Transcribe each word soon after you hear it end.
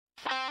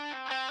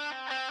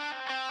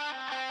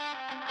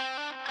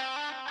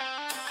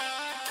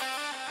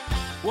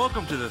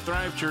Welcome to the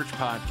Thrive Church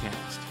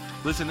Podcast.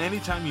 Listen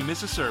anytime you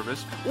miss a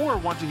service or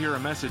want to hear a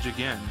message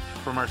again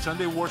from our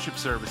Sunday worship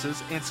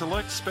services and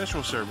select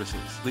special services.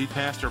 Lead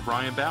Pastor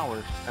Brian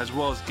Bauer, as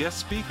well as guest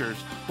speakers,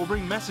 will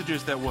bring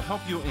messages that will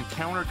help you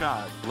encounter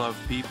God, love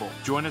people.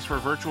 Join us for a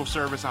virtual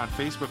service on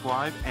Facebook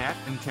Live at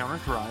Encounter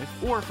Thrive,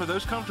 or for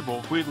those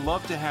comfortable, we'd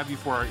love to have you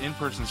for our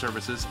in-person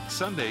services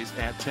Sundays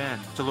at 10.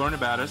 To learn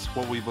about us,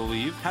 what we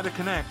believe, how to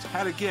connect,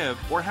 how to give,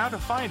 or how to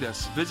find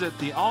us, visit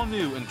the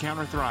all-new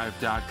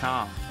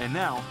EncounterThrive.com. And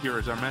now, here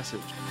is our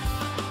message.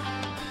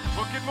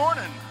 Well, good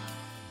morning.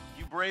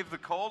 You braved the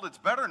cold. It's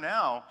better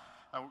now.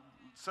 I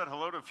said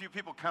hello to a few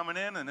people coming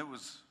in, and it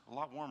was a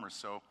lot warmer,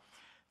 so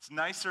it's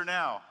nicer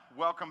now.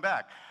 Welcome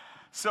back.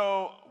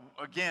 So,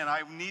 again,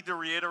 I need to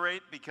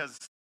reiterate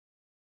because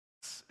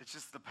it's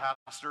just the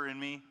pastor in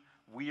me.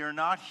 We are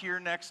not here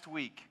next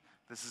week.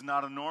 This is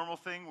not a normal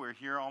thing. We're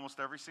here almost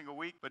every single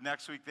week, but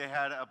next week they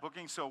had a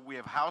booking, so we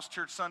have House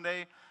Church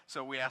Sunday,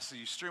 so we ask that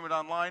you stream it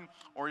online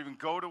or even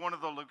go to one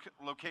of the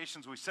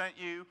locations we sent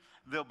you.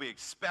 They'll be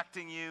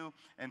expecting you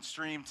and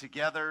stream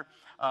together.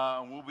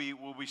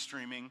 We'll be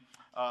streaming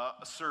a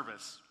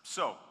service.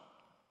 So,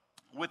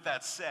 with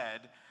that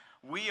said,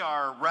 we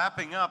are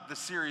wrapping up the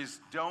series,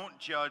 Don't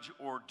Judge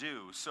or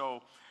Do.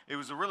 So, it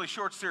was a really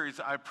short series.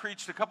 I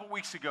preached a couple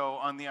weeks ago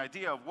on the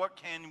idea of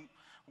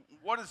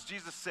what does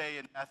Jesus say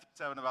in Matthew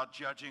 7 about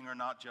judging or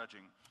not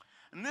judging?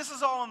 And this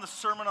is all in the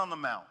Sermon on the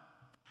Mount.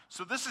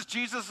 So this is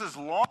Jesus'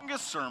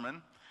 longest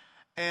sermon,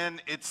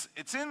 and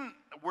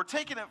we're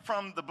taking it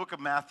from the book of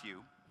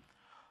Matthew.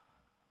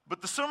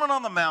 But the Sermon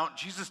on the Mount,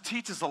 Jesus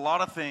teaches a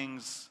lot of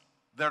things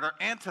that are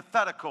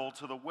antithetical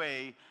to the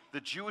way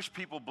the Jewish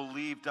people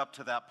believed up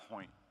to that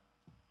point.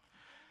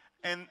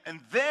 And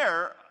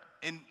there,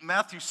 in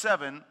Matthew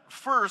 7,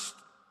 first,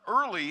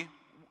 early,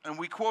 and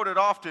we quote it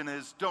often,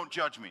 is, don't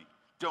judge me.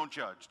 Don't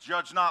judge.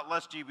 Judge not,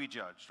 lest ye be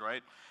judged,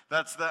 right?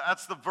 That's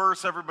the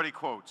verse everybody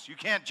quotes. You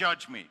can't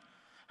judge me.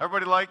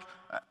 Everybody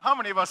how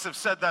many of us have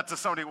said that to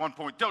somebody at one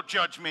point? Don't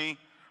judge me,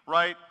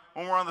 right?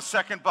 When we're on the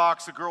second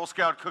box of Girl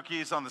Scout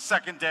cookies on the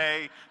second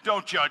day,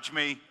 don't judge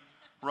me,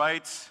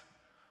 right?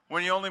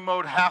 When you only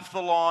mowed half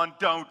the lawn,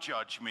 don't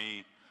judge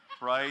me,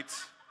 right?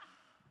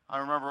 I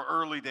remember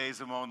early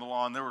days of mowing the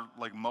lawn. There were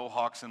like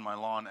mohawks in my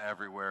lawn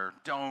everywhere.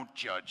 Don't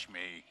judge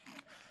me.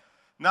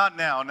 Not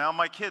now. Now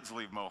my kids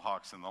leave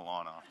mohawks in the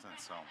lawn often,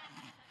 so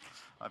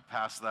I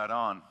pass that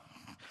on.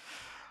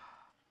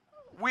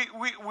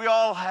 We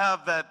all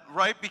have that,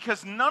 right?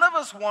 Because none of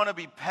us want to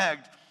be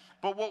pegged.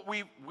 But what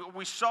we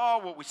saw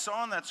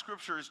in that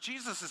scripture is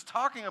Jesus is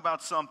talking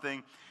about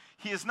something.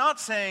 He is not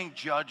saying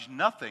judge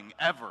nothing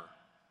ever.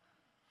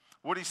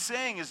 What he's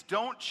saying is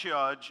don't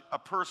judge a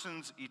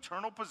person's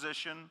eternal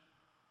position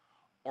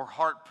or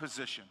heart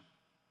position.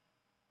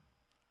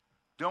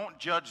 Don't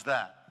judge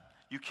that.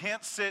 You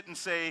can't sit and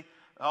say,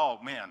 oh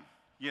man,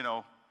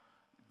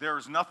 there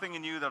is nothing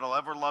in you that'll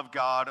ever love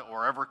God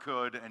or ever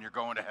could, and you're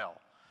going to hell.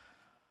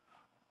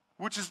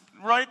 Which is,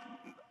 right?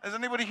 Is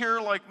anybody here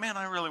like, man,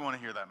 I really want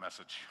to hear that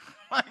message?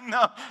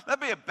 No,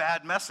 that'd be a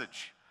bad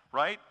message,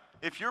 right?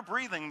 If you're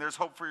breathing, there's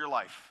hope for your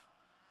life,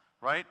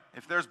 right?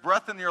 If there's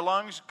breath in your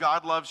lungs,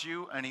 God loves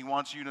you, and he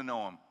wants you to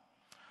know him.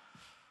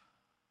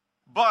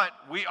 But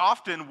we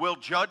often will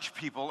judge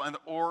people,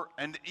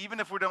 and even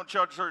if we don't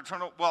judge their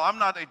eternal, well, I'm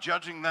not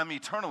judging them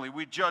eternally.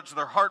 We judge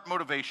their heart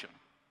motivation.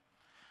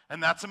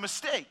 And that's a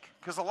mistake,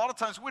 because a lot of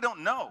times we don't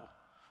know.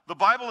 The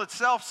Bible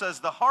itself says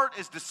the heart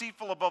is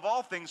deceitful above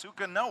all things. Who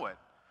can know it?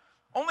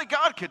 Only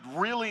God could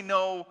really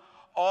know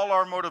all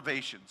our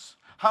motivations.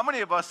 How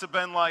many of us have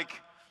been like,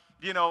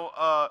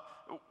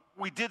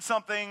 we did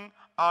something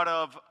out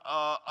of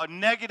a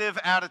negative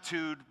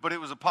attitude, but it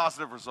was a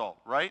positive result,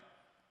 right?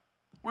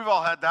 We've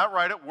all had that,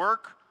 right, at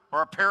work, or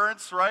our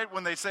parents, right,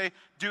 when they say,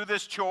 do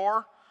this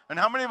chore. And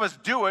how many of us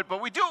do it, but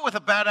we do it with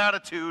a bad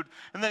attitude,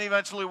 and then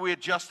eventually we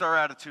adjust our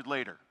attitude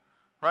later,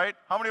 right?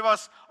 How many of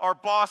us, our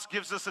boss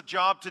gives us a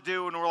job to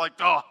do, and we're like,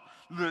 oh,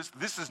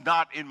 this is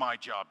not in my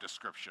job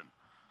description.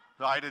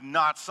 I did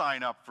not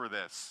sign up for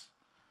this,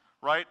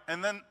 right?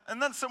 And then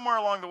somewhere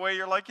along the way,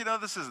 you're like,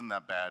 this isn't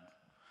that bad.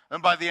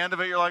 And by the end of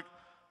it, you're like,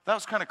 that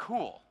was kind of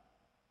cool.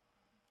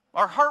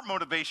 Our heart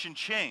motivation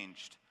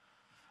changed.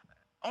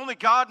 Only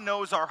God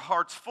knows our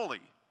hearts fully.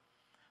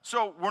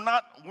 So we're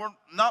not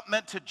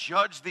meant to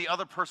judge the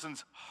other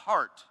person's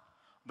heart,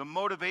 the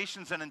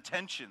motivations and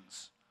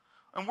intentions.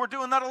 And we're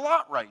doing that a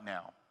lot right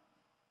now,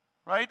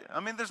 right?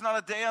 I mean, there's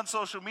not a day on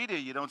social media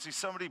you don't see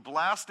somebody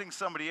blasting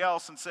somebody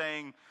else and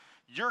saying,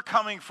 you're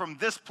coming from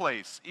this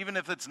place, even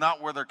if it's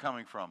not where they're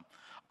coming from.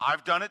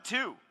 I've done it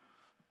too.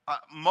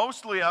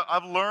 Mostly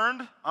I've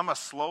learned, I'm a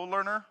slow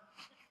learner,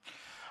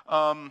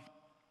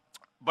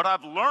 but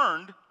I've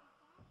learned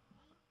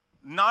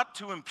not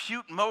to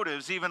impute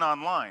motives even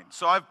online.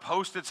 So I've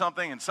posted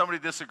something and somebody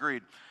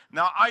disagreed.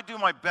 Now, I do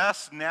my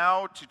best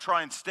now to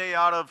try and stay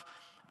out of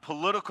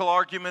political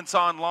arguments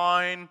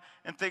online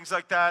and things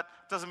like that.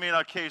 Doesn't mean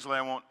occasionally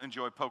I won't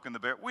enjoy poking the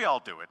bear. We all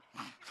do it.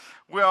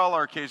 We all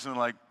are occasionally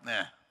like,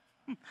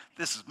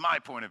 this is my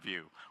point of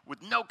view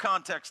with no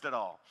context at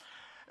all.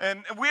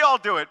 And we all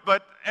do it,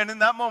 and in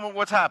that moment,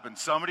 what's happened?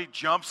 Somebody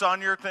jumps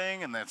on your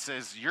thing and that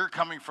says, you're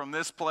coming from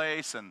this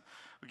place, and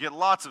we get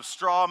lots of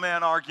straw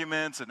man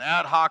arguments and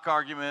ad hoc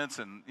arguments,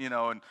 and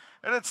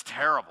it's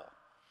terrible.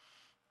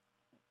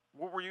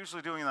 What we're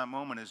usually doing in that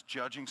moment is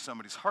judging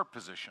somebody's heart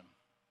position,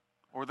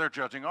 or they're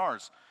judging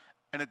ours,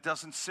 and it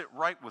doesn't sit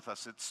right with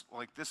us. It's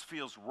like, this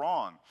feels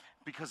wrong,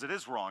 because it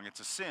is wrong. It's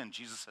a sin.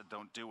 Jesus said,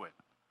 don't do it.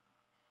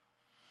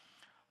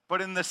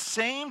 But in the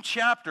same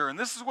chapter, and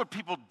this is what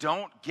people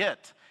don't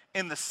get,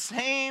 in the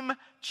same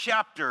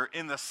chapter,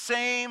 in the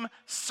same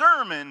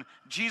sermon,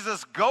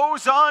 Jesus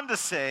goes on to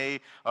say,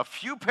 a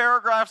few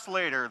paragraphs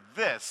later,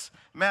 this,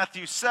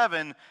 Matthew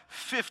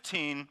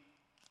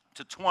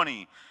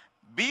 7:15-20.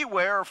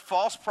 Beware of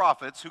false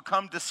prophets who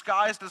come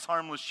disguised as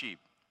harmless sheep,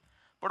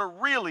 but are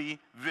really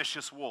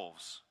vicious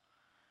wolves.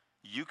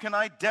 You can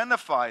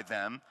identify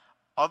them.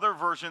 Other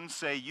versions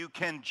say you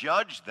can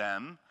judge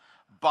them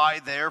by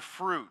their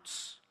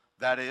fruits.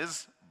 That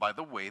is, by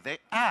the way they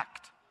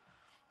act.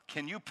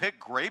 Can you pick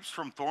grapes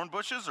from thorn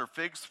bushes or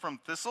figs from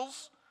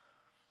thistles?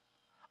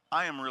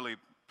 I am really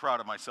proud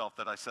of myself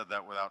that I said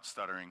that without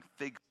stuttering.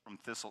 Figs from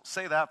thistles.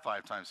 Say that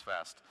 5 times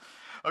fast.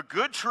 A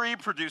good tree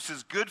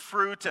produces good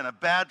fruit, and a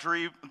bad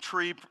tree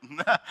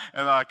and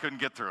I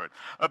couldn't get through it.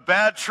 A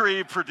bad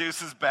tree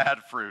produces bad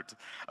fruit.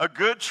 A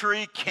good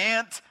tree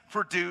can't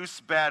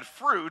produce bad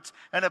fruit,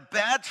 and a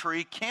bad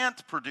tree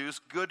can't produce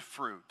good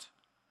fruit.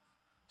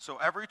 So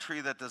every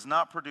tree that does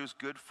not produce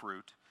good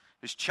fruit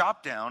is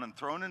chopped down and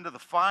thrown into the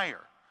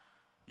fire.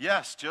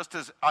 Yes, just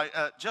as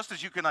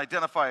you can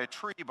identify a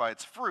tree by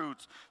its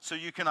fruits, so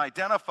you can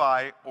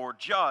identify or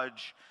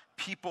judge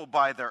people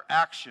by their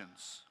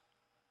actions.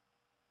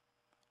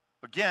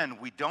 Again,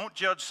 we don't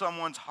judge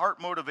someone's heart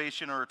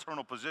motivation or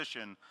eternal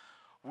position.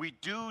 We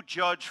do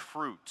judge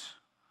fruit.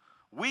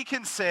 We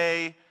can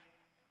say,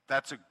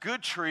 that's a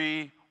good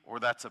tree or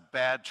that's a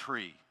bad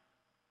tree.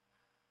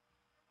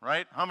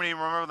 Right? How many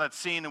remember that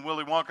scene in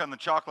Willy Wonka in the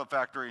Chocolate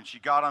Factory, and she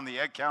got on the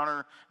egg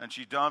counter and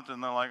she dumped,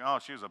 and they're like, oh,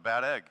 she was a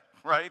bad egg,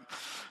 right?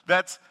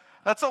 That's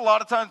a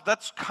lot of times,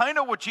 that's kind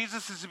of what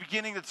Jesus is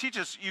beginning to teach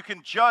us. You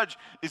can judge,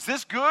 is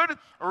this good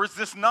or is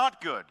this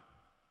not good?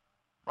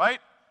 Right?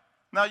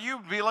 Now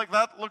you'd be like,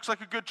 that looks like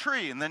a good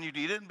tree, and then you'd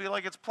eat it and be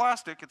like, it's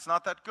plastic, it's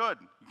not that good.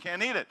 You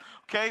can't eat it,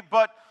 okay?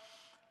 But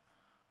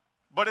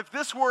if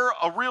this were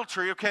a real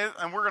tree, okay,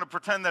 and we're going to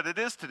pretend that it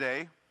is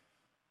today,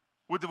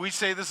 would we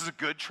say this is a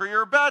good tree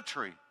or a bad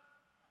tree?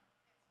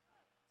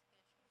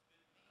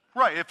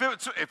 Right,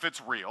 if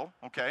it's real,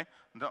 okay.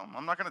 No,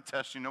 I'm not going to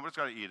test you. Nobody's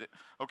got to eat it,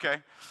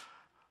 okay.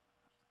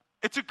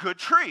 It's a good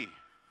tree.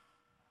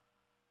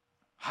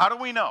 How do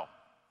we know?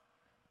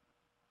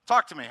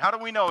 Talk to me. How do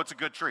we know it's a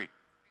good tree?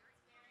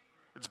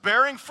 It's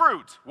bearing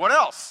fruit. What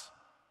else?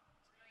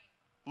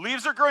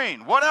 Leaves are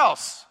green. What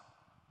else?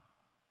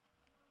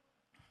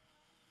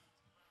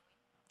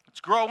 It's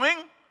growing.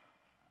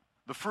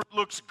 The fruit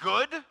looks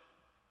good.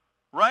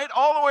 Right?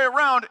 All the way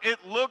around,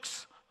 it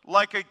looks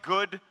like a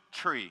good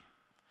tree.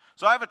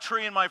 So I have a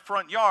tree in my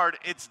front yard.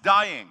 It's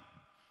dying.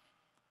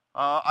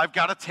 I've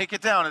got to take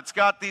it down. It's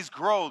got these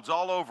growths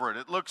all over it.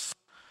 It looks,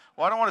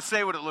 well, I don't want to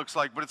say what it looks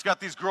like, but it's got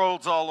these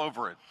growths all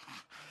over it.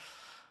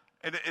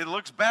 And it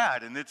looks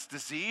bad, and it's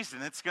diseased,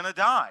 and it's going to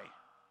die.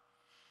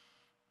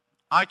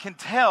 I can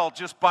tell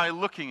just by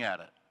looking at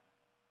it.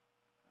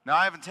 Now,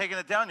 I haven't taken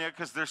it down yet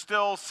because there's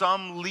still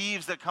some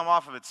leaves that come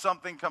off of it.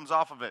 Something comes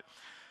off of it.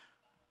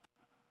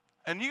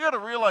 And you got to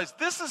realize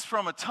this is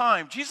from a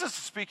time, Jesus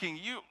is speaking,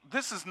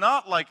 this is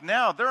not like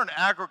now. They're an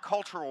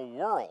agricultural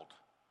world.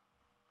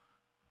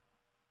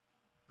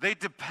 They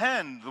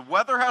depend. The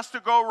weather has to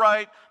go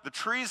right. The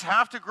trees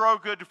have to grow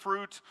good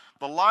fruit.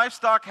 The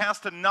livestock has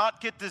to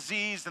not get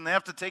diseased, and they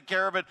have to take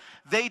care of it.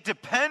 They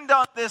depend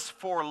on this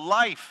for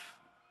life.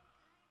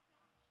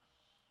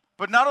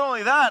 But not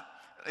only that,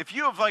 if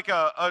you have like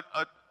a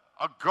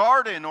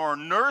garden or a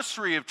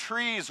nursery of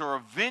trees or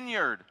a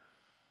vineyard,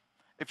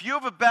 if you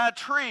have a bad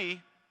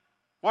tree,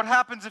 what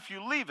happens if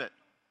you leave it?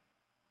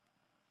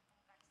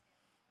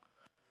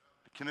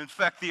 It can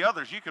infect the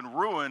others. You can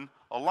ruin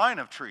a line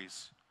of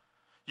trees.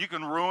 You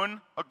can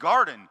ruin a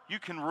garden. You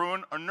can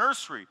ruin a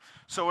nursery.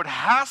 So it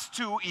has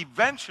to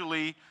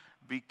eventually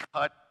be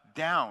cut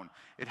down.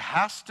 It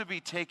has to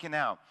be taken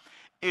out.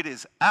 It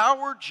is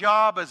our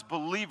job as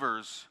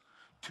believers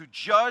to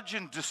judge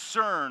and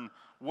discern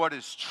what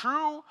is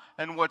true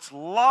and what's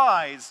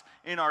lies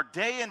in our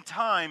day and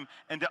time,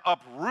 and to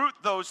uproot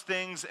those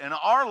things in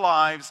our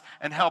lives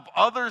and help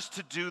others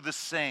to do the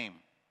same.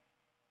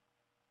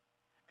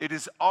 It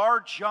is our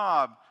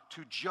job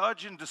to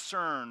judge and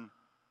discern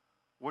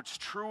what's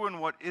true and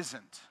what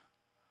isn't.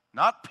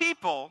 Not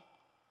people,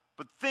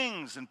 but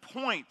things and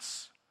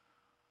points.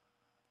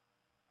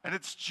 And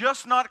it's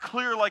just not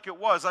clear like it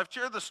was. I've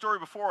shared this story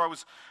before. I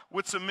was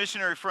with some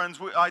missionary friends.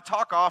 I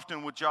talk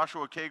often with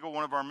Joshua Cagle,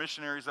 one of our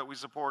missionaries that we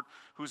support,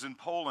 who's in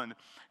Poland.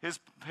 His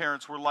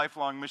parents were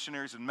lifelong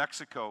missionaries in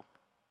Mexico.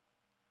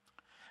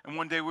 And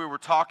one day we were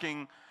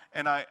talking,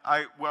 and I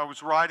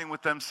was riding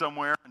with them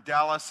somewhere in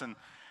Dallas, and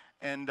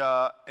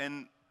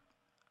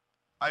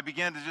I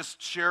began to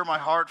just share my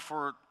heart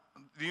for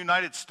the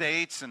United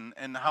States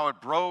and how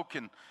it broke.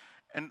 And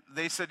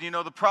they said,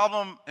 the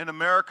problem in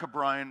America,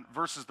 Brian,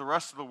 versus the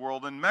rest of the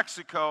world, in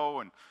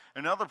Mexico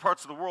and other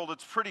parts of the world,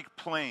 it's pretty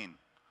plain.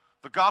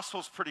 The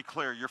gospel's pretty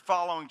clear. You're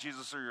following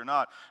Jesus or you're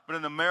not. But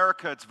in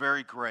America, it's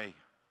very gray.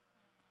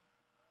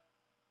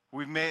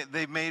 We've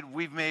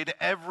made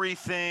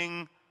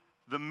everything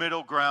the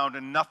middle ground,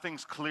 and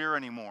nothing's clear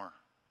anymore.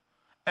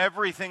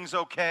 Everything's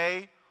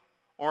okay,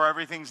 or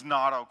everything's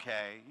not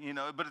okay.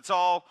 But it's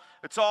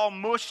all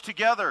mushed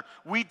together.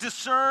 We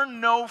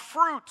discern no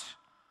fruit.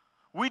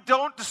 We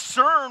don't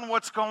discern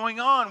what's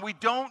going on. We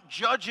don't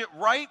judge it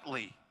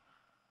rightly.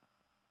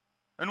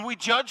 And we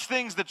judge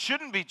things that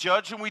shouldn't be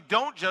judged, and we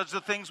don't judge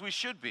the things we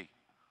should be.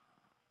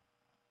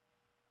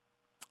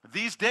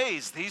 These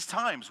days, these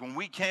times, when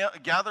we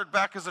gathered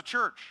back as a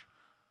church,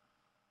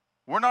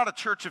 we're not a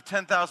church of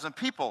 10,000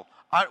 people.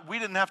 We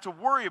didn't have to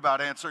worry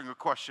about answering a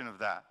question of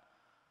that.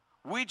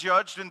 We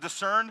judged and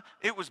discerned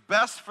it was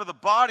best for the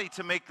body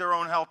to make their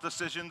own health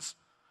decisions,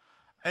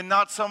 and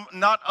not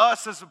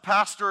us as a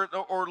pastor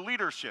or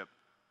leadership.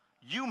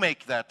 You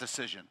make that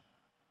decision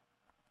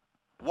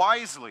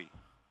wisely.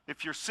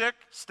 If you're sick,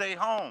 stay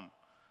home.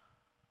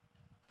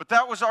 But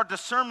that was our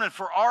discernment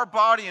for our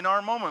body in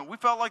our moment. We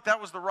felt like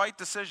that was the right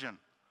decision.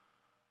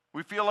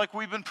 We feel like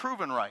we've been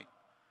proven right.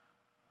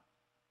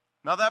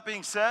 Now, that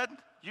being said,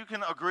 you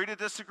can agree to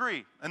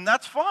disagree, and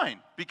that's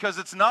fine, because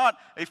it's not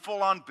a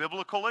full-on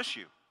biblical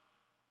issue.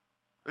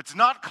 It's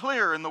not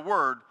clear in the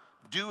Word,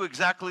 do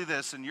exactly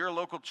this in your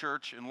local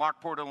church in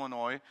Lockport,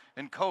 Illinois,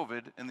 in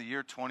COVID in the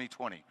year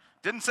 2020.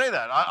 Didn't say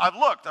that. I've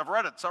looked. I've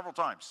read it several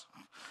times.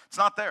 It's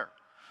not there.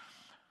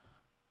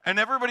 And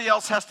everybody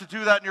else has to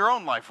do that in your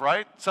own life,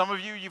 right? Some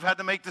of you, you've had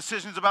to make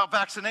decisions about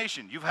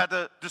vaccination. You've had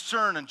to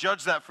discern and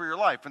judge that for your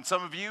life. And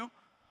some of you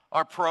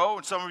are pro,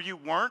 and some of you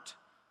weren't.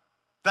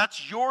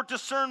 That's your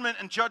discernment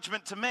and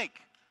judgment to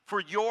make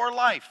for your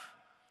life.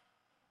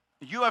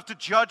 You have to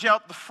judge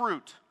out the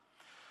fruit.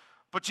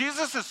 But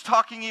Jesus is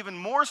talking even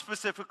more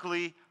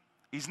specifically.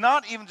 He's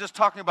not even just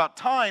talking about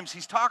times,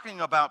 he's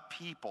talking about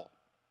people.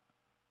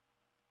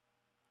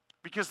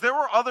 Because there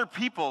were other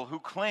people who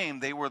claimed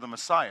they were the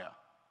Messiah.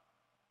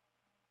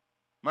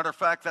 Matter of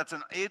fact, that's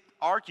an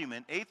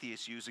argument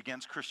atheists use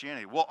against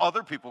Christianity. Well,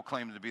 other people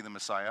claim to be the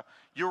Messiah.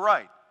 You're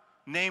right.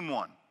 Name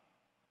one.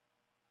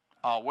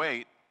 I'll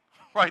wait.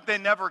 Right? They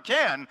never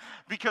can.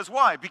 Because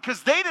why?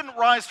 Because they didn't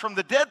rise from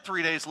the dead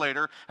 3 days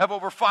later, have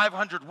over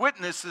 500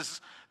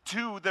 witnesses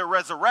to their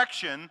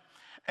resurrection,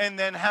 and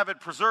then have it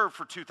preserved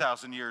for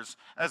 2,000 years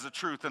as a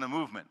truth and a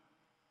movement.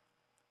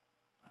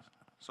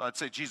 So I'd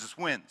say Jesus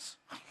wins.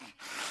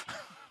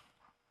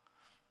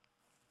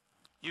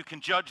 You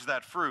can judge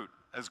that fruit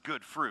as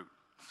good fruit.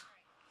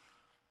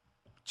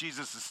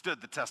 Jesus has stood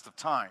the test of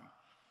time.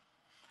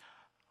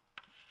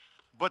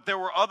 But there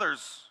were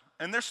others,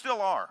 and there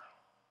still are.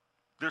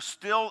 There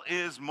still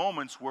is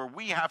moments where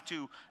we have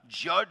to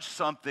judge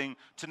something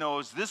to know,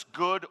 is this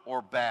good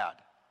or bad?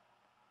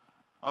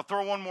 I'll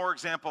throw one more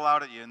example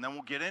out at you, and then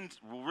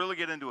we'll really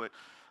get into it.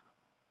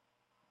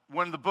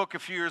 When the book a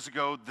few years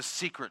ago, The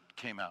Secret,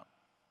 came out.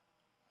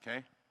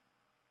 Okay?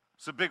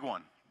 It's a big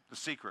one, The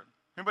Secret.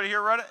 Anybody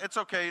here read it? It's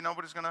okay,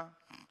 nobody's gonna.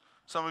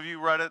 Some of you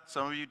read it,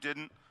 some of you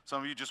didn't.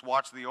 Some of you just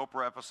watched the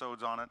Oprah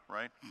episodes on it,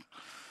 right?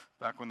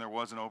 Back when there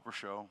was an Oprah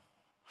show.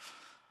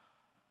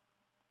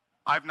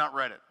 I've not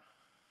read it.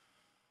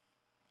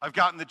 I've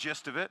gotten the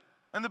gist of it,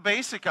 and the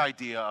basic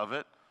idea of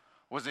it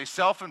was a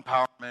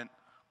self-empowerment,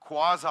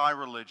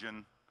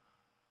 quasi-religion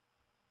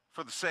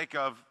for the sake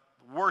of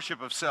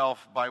worship of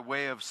self by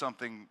way of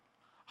something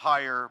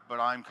higher, but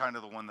I'm kind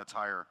of the one that's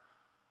higher.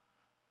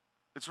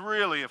 It's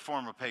really a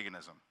form of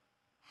paganism.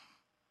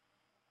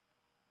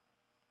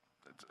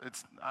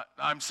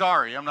 I'm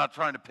sorry, I'm not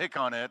trying to pick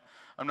on it.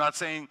 I'm not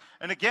saying,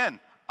 and again,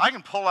 I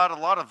can pull out a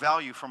lot of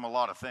value from a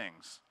lot of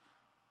things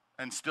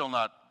and still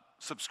not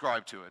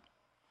subscribe to it.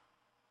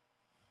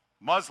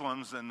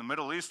 Muslims and the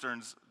Middle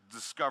Easterns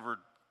discovered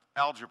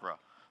algebra.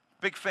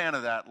 Big fan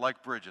of that,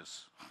 like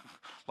bridges,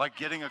 like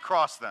getting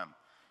across them.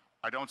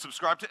 I don't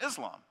subscribe to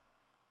Islam,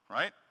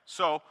 right?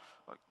 So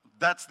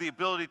that's the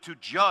ability to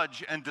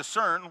judge and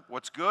discern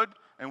what's good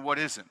and what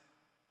isn't.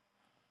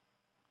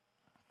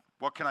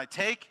 What can I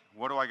take?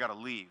 What do I got to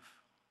leave?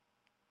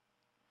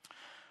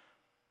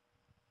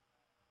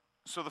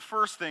 So the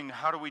first thing,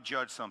 how do we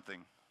judge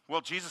something?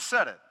 Well, Jesus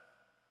said it.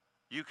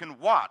 You can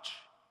watch.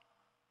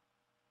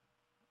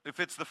 If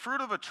it's the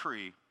fruit of a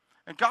tree,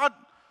 and God,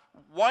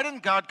 why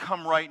didn't God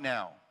come right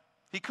now?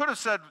 He could have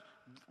said,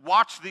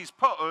 watch these,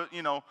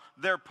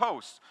 their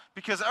posts,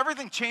 because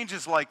everything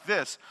changes like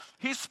this.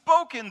 He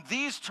spoke in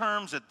these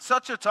terms at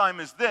such a time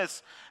as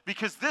this,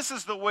 because this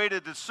is the way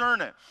to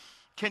discern it.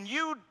 Can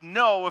you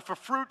know if a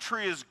fruit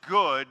tree is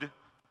good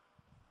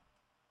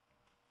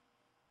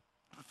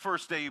the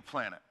first day you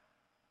plant it?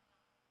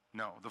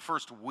 No, the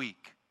first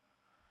week.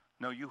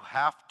 No, you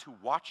have to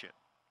watch it.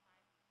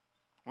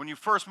 When you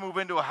first move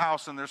into a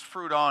house and there's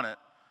fruit on it,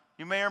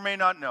 you may or may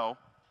not know,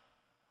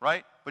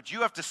 right? But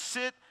you have to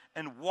sit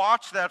and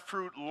watch that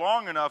fruit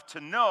long enough to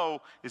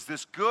know, is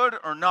this good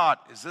or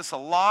not? Is this a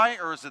lie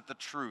or is it the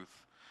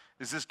truth?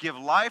 Does this give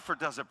life or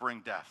does it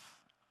bring death?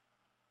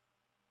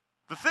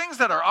 The things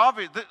that are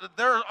obvious,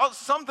 there are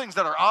some things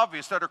that are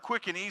obvious that are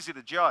quick and easy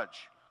to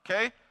judge,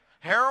 okay?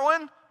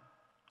 Heroin,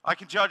 I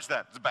can judge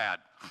that. It's bad.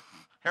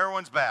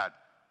 Heroin's bad.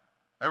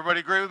 Everybody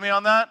agree with me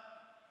on that?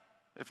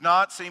 If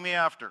not, see me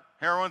after.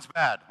 Heroin's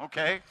bad,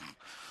 okay?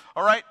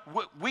 All right,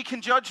 we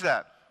can judge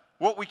that.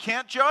 What we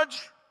can't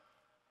judge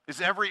is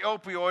every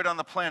opioid on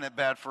the planet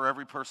bad for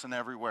every person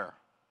everywhere.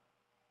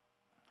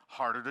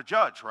 Harder to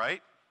judge,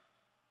 right?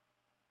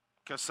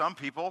 Because some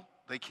people,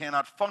 they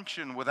cannot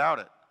function without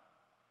it.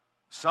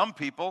 Some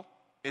people,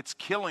 it's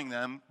killing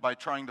them by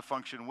trying to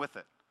function with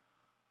it.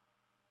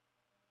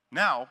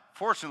 Now,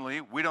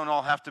 fortunately, we don't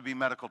all have to be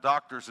medical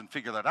doctors and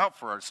figure that out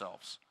for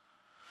ourselves.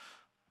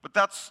 But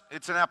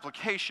it's an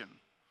application.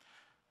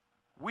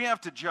 We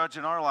have to judge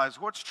in our lives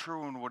what's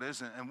true and what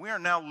isn't. And we are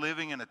now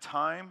living in a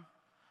time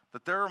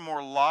that there are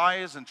more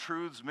lies and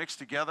truths mixed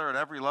together at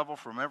every level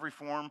from every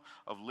form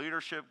of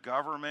leadership,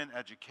 government,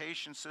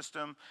 education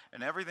system,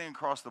 and everything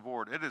across the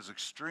board. It is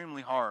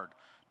extremely hard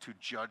to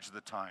judge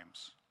the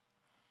times.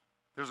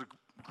 There's a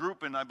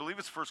group in, I believe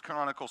it's 1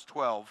 Chronicles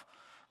 12,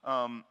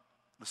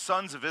 the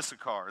sons of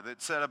Issachar,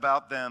 that said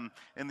about them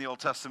in the Old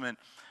Testament,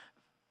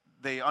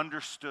 they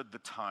understood the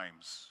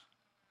times.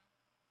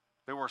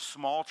 They were a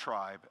small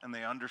tribe, and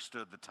they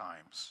understood the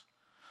times.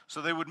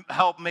 So they would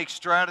help make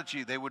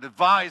strategy. They would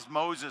advise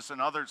Moses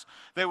and others.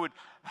 They would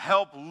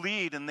help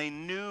lead, and they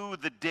knew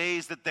the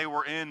days that they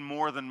were in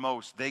more than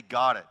most. They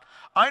got it.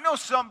 I know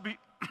some,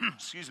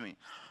 excuse me,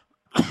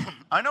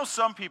 I know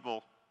some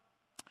people,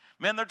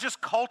 man, they're just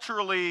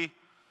culturally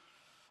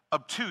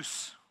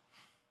obtuse.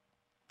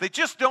 They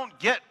just don't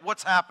get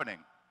what's happening.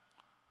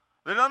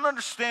 They don't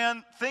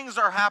understand things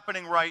are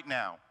happening right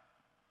now.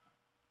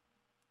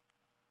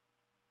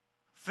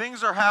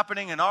 Things are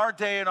happening in our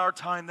day and our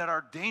time that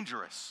are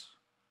dangerous.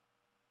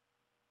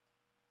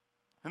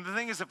 And the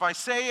thing is, if I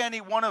say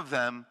any one of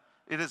them,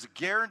 it is a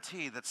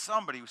guarantee that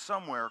somebody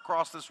somewhere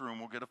across this room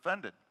will get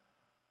offended.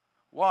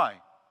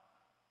 Why?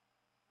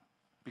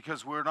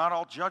 Because we're not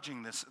all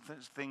judging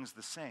things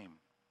the same.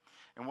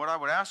 And what I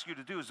would ask you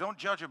to do is don't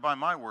judge it by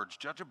my words,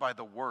 judge it by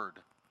the Word.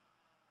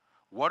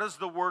 What does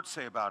the Word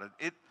say about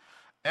it?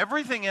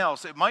 Everything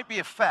else, it might be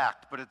a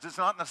fact, but it is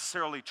not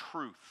necessarily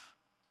truth.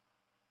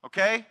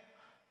 Okay?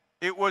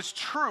 It was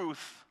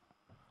truth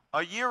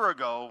a year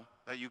ago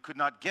that you could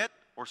not get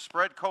or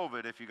spread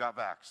COVID if you got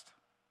vaxxed.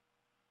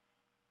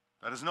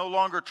 That is no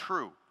longer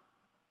true,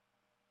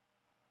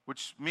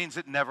 which means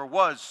it never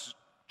was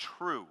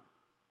true.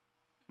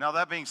 Now,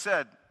 that being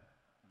said,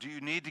 do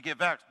you need to get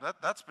vaxxed?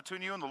 That's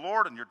between you and the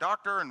Lord and your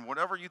doctor and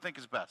whatever you think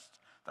is best.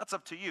 That's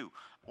up to you.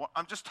 Well,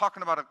 I'm just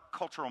talking about a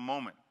cultural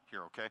moment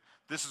here, okay?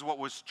 This is what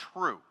was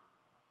true.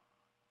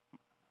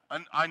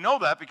 And I know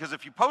that because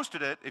if you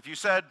posted it, if you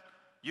said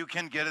you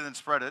can get it and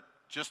spread it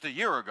just a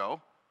year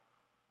ago,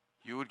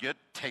 you would get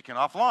taken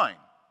offline,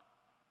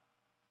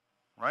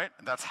 right?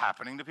 And that's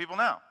happening to people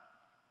now.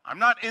 I'm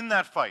not in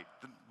that fight.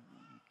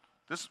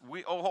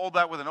 We hold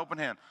that with an open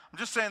hand. I'm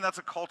just saying that's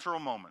a cultural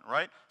moment,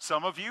 right?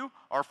 Some of you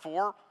are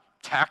for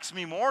tax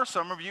me more.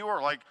 Some of you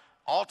are like,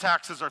 all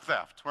taxes are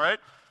theft, right?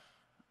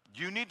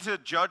 You need to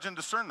judge and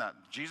discern that.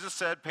 Jesus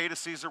said, pay to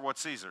Caesar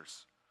what's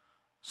Caesar's.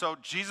 So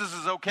Jesus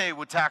is okay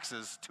with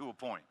taxes to a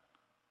point.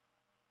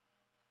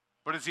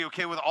 But is he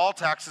okay with all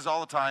taxes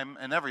all the time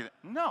and everything?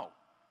 No.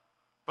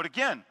 But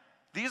again,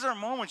 these are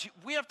moments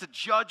we have to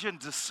judge and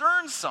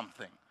discern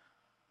something.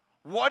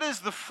 What is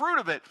the fruit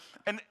of it?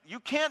 And you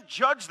can't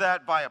judge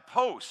that by a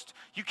post.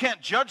 You can't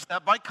judge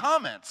that by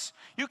comments.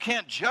 You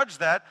can't judge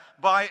that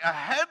by a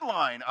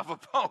headline of a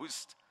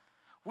post.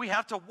 We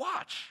have to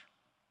watch.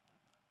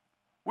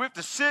 We have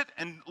to sit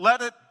and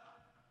let it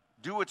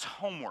do its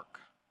homework.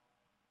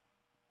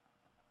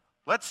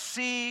 Let's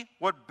see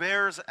what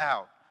bears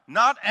out.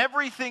 Not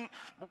everything,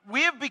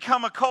 we have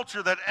become a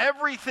culture that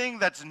everything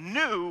that's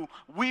new,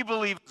 we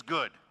believe is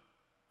good.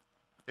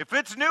 If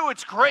it's new,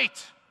 it's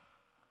great.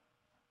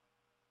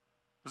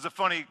 There's a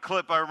funny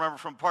clip I remember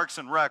from Parks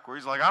and Rec where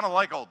he's like, I don't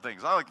like old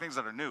things. I like things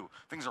that are new.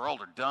 Things that are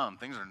old are dumb.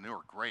 Things that are new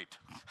are great.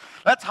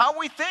 That's how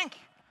we think.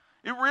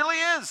 It really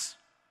is.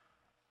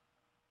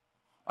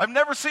 I've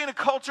never seen a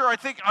culture,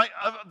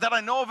 that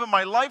I know of in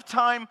my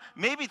lifetime,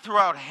 maybe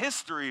throughout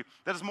history,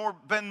 that has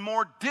been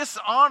more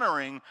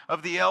dishonoring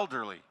of the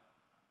elderly.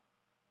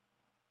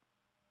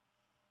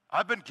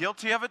 I've been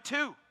guilty of it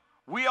too.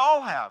 We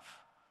all have.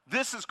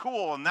 This is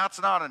cool and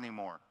that's not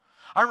anymore.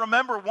 I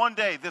remember one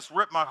day, this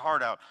ripped my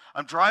heart out.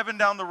 I'm driving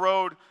down the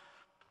road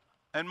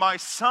and my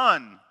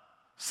son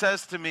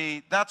says to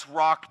me, that's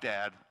rock,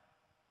 Dad.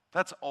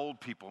 That's old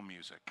people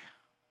music.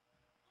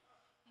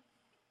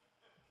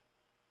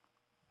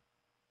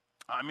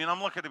 I mean,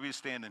 I'm lucky to be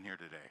standing here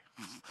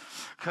today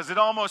because it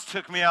almost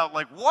took me out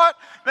like, what?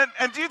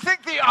 And do you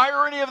think the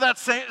irony of that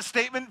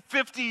statement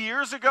 50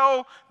 years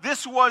ago,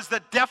 this was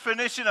the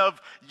definition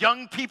of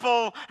young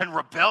people and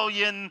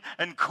rebellion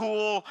and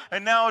cool,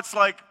 and now it's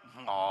like,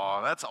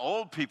 Oh, that's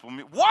old people.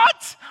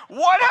 What?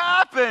 What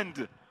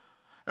happened?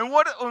 And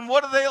what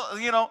are they,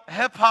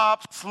 hip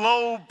hop,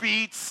 slow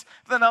beats.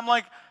 Then I'm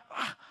like,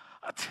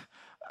 I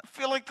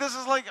feel like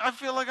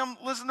I'm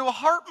listening to a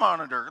heart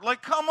monitor.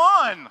 Like, come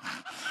on.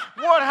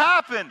 What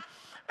happened?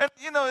 And,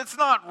 it's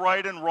not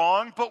right and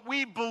wrong, but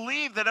we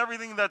believe that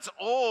everything that's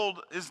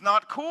old is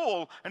not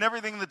cool and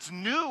everything that's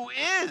new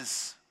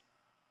is.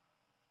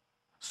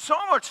 So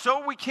much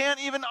so we can't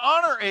even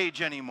honor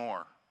age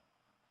anymore.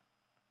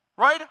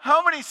 Right?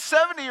 How many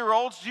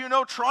 70-year-olds do you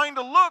know trying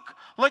to look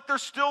like they're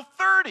still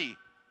 30?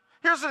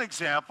 Here's an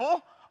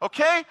example,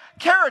 okay?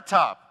 Carrot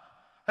Top.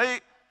 Hey,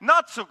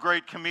 not so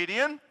great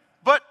comedian,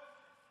 but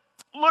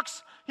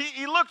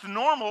he looked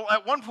normal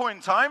at one point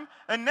in time,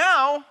 and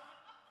now,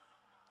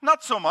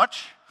 not so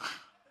much.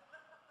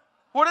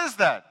 What is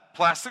that?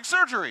 Plastic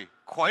surgery.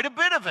 Quite a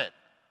bit of it.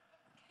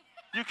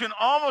 You can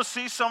almost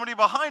see somebody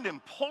behind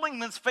him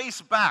pulling his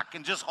face back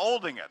and just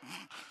holding it.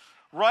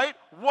 Right?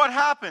 What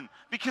happened?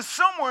 Because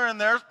somewhere in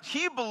there,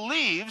 he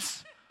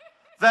believes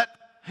that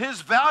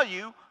his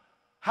value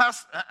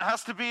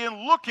has to be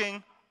in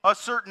looking a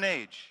certain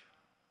age.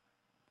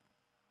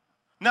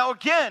 Now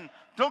again,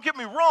 don't get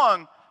me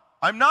wrong,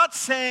 I'm not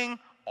saying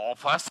all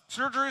plastic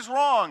surgery is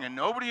wrong and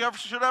nobody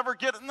should ever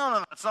get it.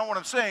 No, that's not what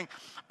I'm saying.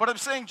 But I'm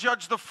saying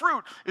judge the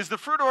fruit. Is the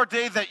fruit of our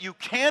day that you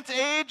can't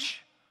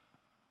age?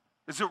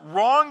 Is it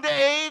wrong to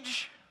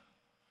age?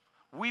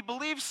 We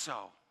believe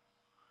so.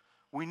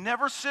 We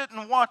never sit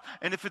and watch.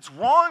 And if it's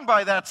wrong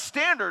by that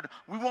standard,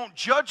 we won't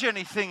judge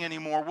anything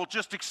anymore. We'll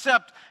just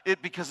accept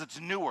it because it's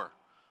newer.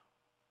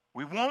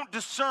 We won't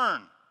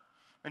discern.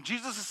 And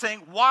Jesus is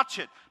saying, watch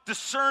it,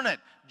 discern it,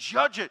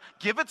 judge it,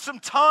 give it some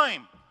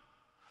time.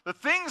 The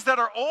things that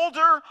are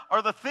older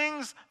are the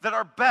things that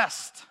are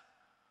best.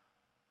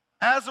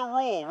 As a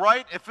rule,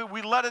 right? If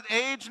we let it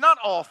age, not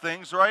all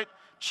things, right?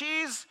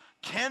 Cheese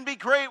can be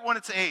great when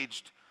it's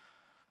aged.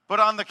 But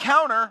on the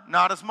counter,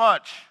 not as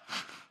much.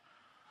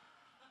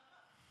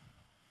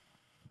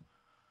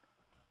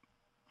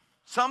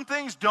 Some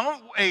things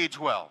don't age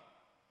well.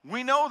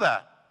 We know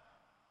that.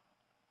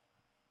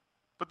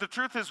 But the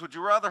truth is, would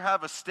you rather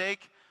have a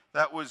steak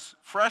that was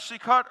freshly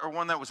cut or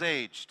one that was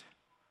aged?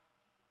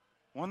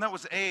 One that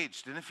was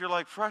aged. And if you're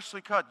like,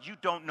 freshly cut, you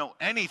don't know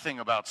anything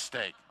about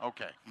steak.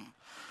 Okay.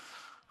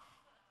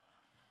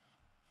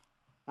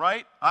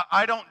 Right?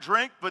 I don't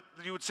drink, but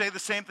you would say the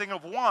same thing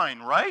of wine,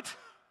 right?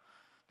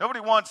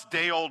 Nobody wants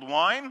day-old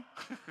wine.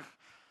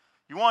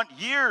 You want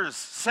years,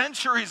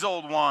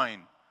 centuries-old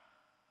wine.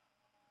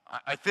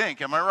 I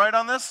think. Am I right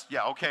on this?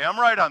 Yeah, okay, I'm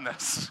right on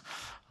this.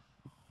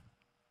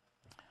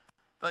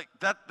 Like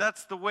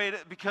that's the way to,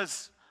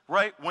 because,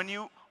 right, when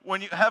you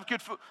have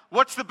good food,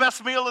 what's the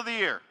best meal of the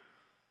year?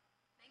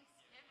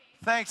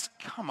 Thanks.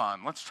 Come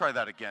on, let's try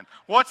that again.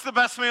 What's the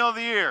best meal of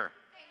the year?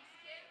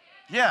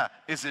 Yeah.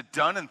 Is it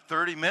done in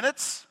 30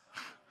 minutes?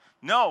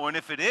 No, and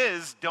if it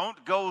is,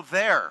 don't go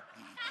there.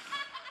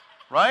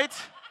 Right?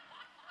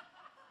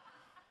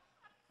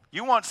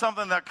 You want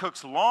something that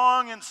cooks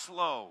long and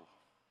slow.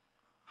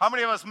 How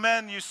many of us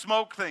men, you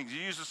smoke things?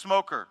 You use a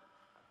smoker.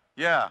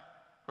 Yeah.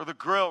 Or the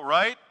grill,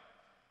 right?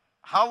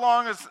 How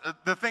long is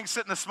the thing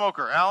sit in the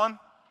smoker, Alan?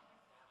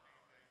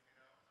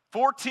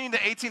 14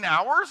 to 18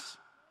 hours?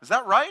 Is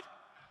that right?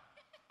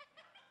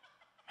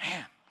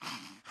 Man,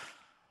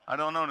 I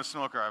don't own a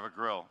smoker, I have a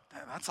grill.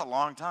 That's a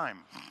long time.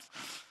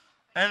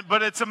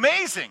 But it's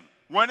amazing.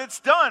 When it's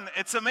done,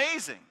 it's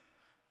amazing.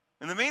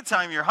 In the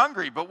meantime, you're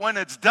hungry, but when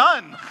it's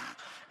done,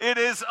 it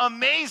is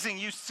amazing.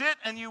 You sit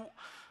and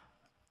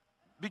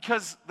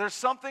because there's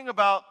something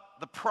about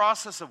the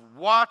process of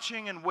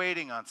watching and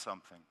waiting on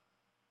something.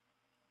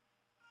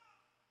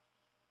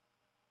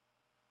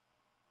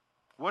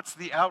 What's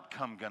the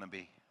outcome going to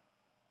be?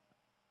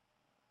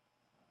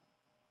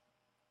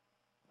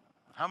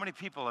 How many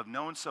people have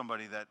known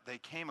somebody that they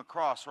came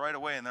across right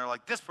away and they're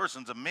like, this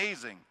person's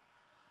amazing.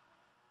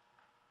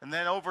 And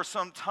then over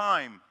some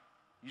time,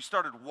 you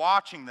started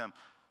watching them.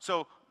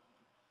 So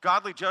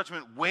godly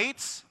judgment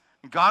waits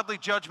and godly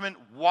judgment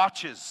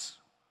watches.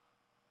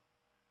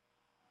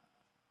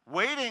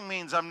 Waiting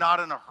means I'm not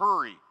in a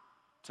hurry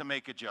to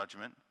make a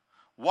judgment.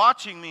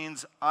 Watching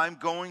means I'm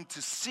going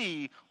to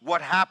see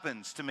what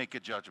happens to make a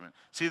judgment.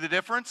 See the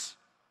difference?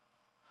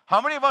 How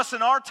many of us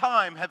in our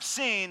time have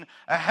seen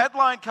a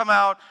headline come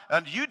out,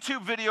 a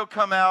YouTube video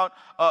come out,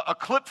 a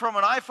clip from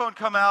an iPhone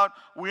come out,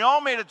 we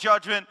all made a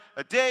judgment,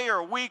 a day or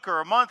a week or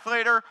a month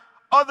later,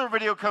 other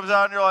video comes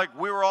out and you're like,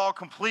 we were all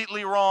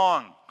completely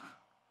wrong.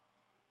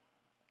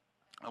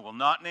 I will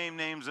not name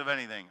names of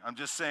anything. I'm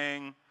just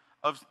saying,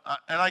 and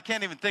I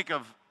can't even think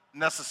of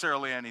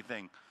necessarily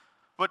anything.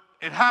 But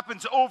it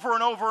happens over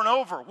and over and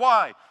over.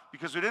 Why?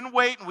 Because we didn't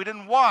wait and we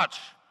didn't watch,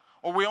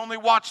 or we only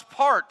watched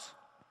part.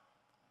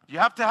 You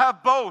have to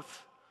have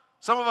both.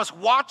 Some of us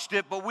watched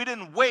it, but we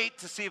didn't wait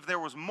to see if there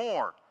was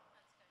more.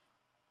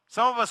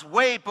 Some of us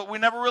wait, but we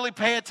never really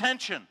pay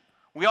attention.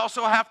 We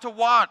also have to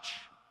watch.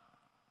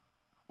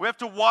 We have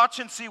to watch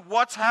and see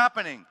what's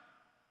happening.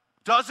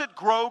 Does it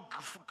grow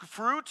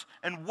fruit?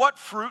 And what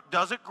fruit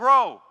does it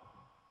grow?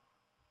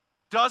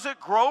 Does it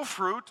grow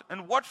fruit,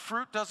 and what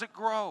fruit does it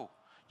grow?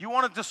 You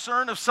want to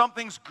discern if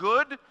something's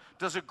good,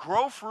 does it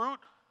grow fruit,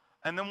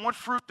 and then what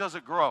fruit does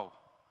it grow?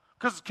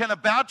 Because can a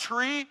bad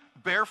tree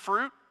bear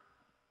fruit?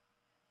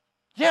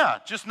 Yeah,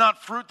 just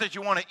not fruit that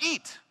you want to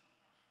eat.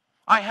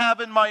 I have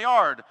in my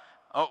yard,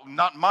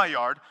 not my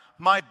yard,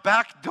 my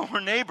back door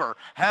neighbor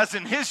has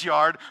in his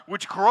yard,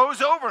 which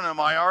grows over into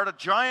my yard, a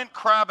giant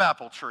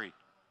crabapple tree.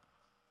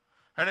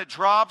 And it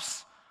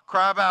drops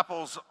crab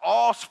apples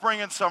all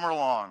spring and summer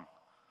long.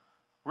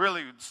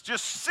 Really, it's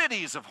just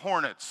cities of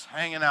hornets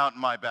hanging out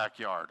in my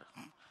backyard.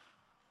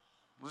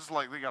 This is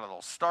like they got a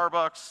little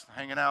Starbucks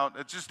hanging out.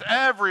 It's just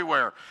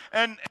everywhere.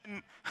 And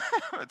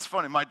it's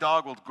funny, my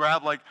dog will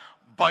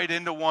bite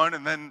into one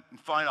and then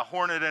find a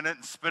hornet in it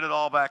and spit it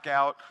all back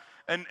out.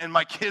 And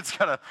my kids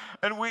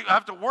and we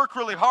have to work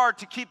really hard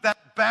to keep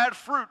that bad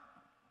fruit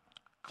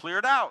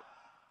cleared out.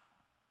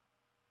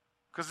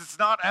 Because it's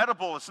not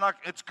edible.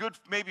 It's good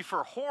maybe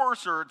for a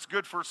horse or it's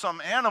good for some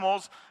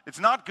animals. It's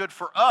not good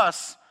for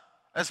us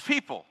as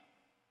people.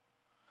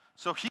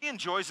 So he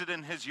enjoys it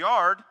in his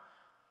yard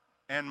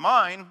and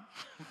mine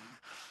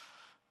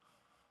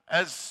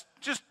as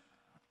just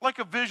like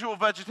a visual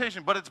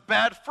vegetation, but it's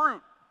bad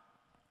fruit.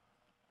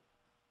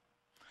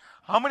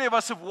 How many of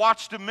us have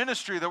watched a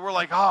ministry that we're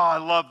like, oh, I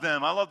love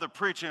them. I love their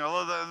preaching. I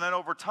love that. And then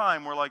over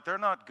time, we're like, they're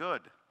not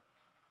good.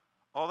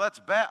 Oh, that's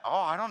bad.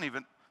 Oh,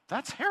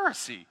 that's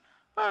heresy.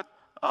 But,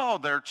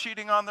 they're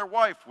cheating on their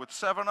wife with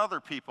 7 other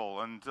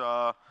people. And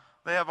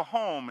they have a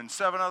home in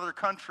 7 other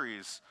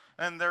countries.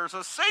 And there's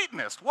a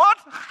Satanist. What?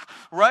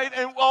 Right?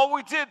 And all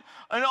you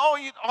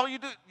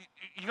do,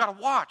 you got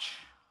to watch.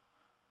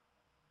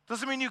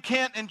 Doesn't mean you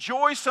can't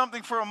enjoy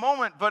something for a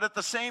moment, but at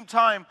the same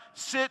time,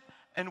 sit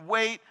and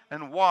wait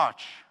and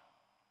watch.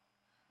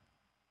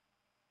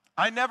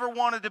 I never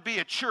wanted to be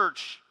a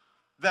church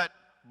that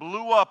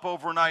blew up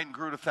overnight and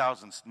grew to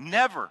thousands.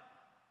 Never.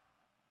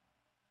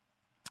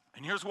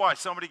 And here's why.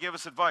 Somebody gave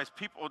us advice.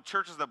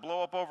 Churches that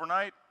blow up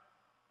overnight.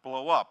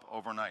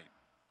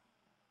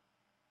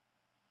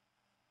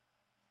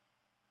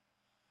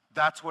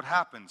 That's what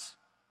happens.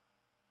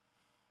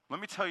 Let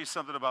me tell you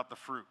something about the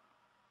fruit.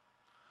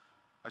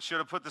 I should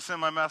have put this in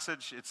my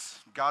message.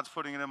 God's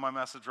putting it in my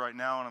message right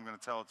now, and I'm going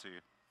to tell it to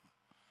you.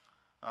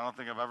 I don't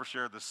think I've ever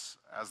shared this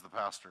as the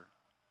pastor.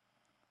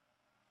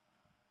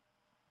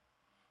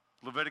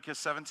 Leviticus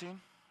 17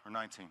 or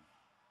 19?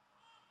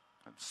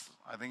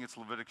 I think it's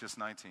Leviticus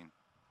 19.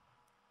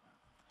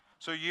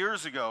 So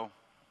years ago,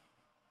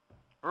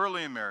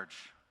 early in marriage,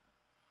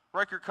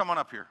 Riker, come on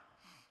up here.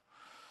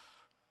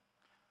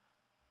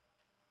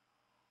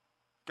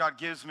 God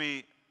gives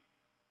me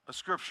a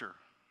scripture.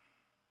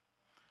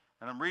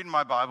 And I'm reading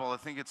my Bible. I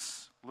think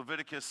it's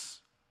Leviticus.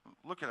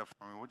 Look it up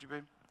for me, would you,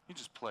 babe? You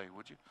just play,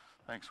 would you?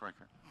 Thanks,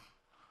 Riker.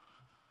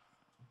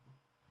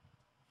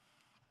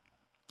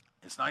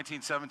 It's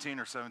 1917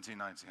 or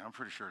 1719. I'm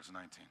pretty sure it's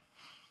 19.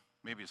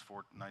 Maybe it's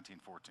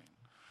 1914.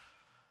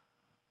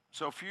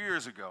 So a few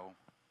years ago,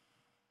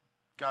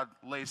 God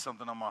laid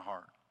something on my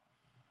heart.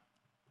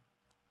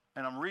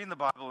 And I'm reading the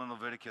Bible in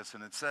Leviticus,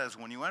 and it says,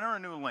 when you enter a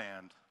new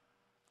land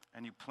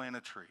and you plant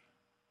a tree,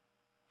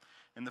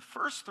 in the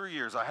first 3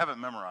 years, I have it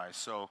memorized,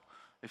 so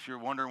if you're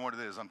wondering what it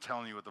is, I'm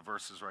telling you what the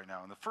verse is right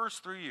now. In the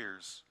first 3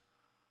 years,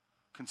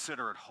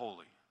 consider it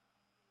holy.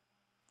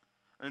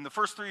 In the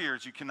first 3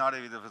 years, you cannot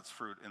eat of its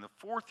fruit. In the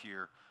 4th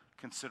year,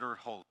 consider it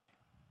holy.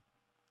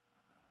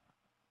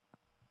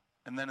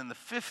 And then in the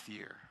 5th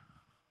year,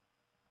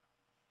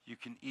 you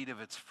can eat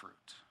of its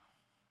fruit.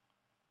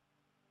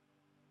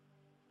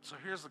 So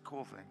here's the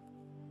cool thing.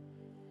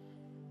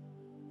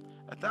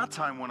 At that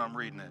time when I'm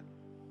reading it,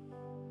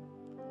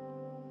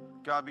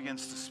 God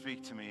begins to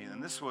speak to me,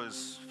 and this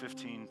was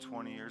 15,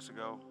 20 years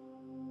ago.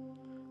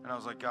 And I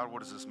was like, God,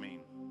 what does this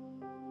mean?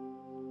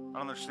 I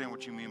don't understand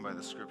what you mean by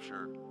the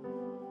scripture.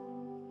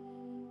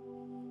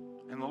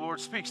 And the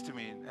Lord speaks to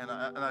me, and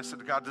I said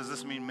to God, does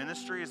this mean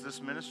ministry? Is this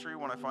ministry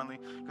when I finally,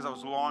 because I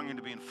was longing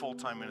to be in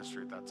full-time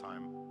ministry at that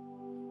time.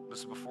 This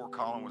is before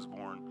Colin was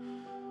born.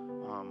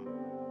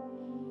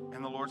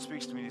 And the Lord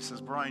speaks to me, and he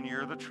says, Brian,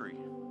 you're the tree.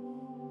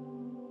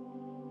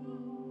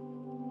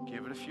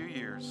 Give it a few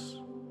years,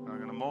 and I'm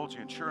going to mold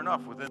you. And sure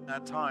enough, within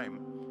that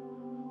time,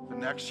 the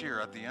next year,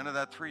 at the end of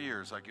that 3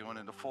 years, I went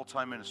into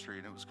full-time ministry,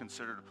 and it was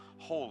considered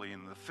holy.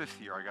 In the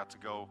 5th year, I got to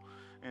go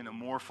into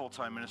more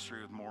full-time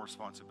ministry with more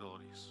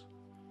responsibilities.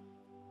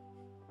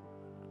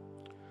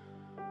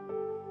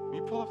 Can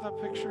you pull up that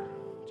picture?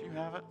 Do you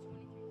have it?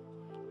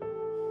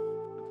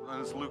 And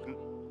it's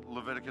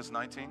Leviticus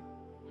 19.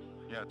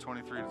 Yeah,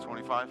 23 to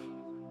 25.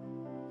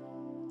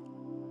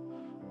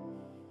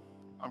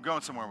 I'm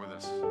going somewhere with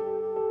this.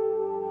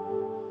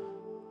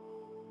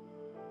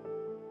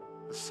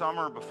 The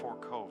summer before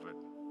COVID,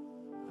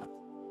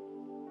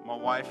 my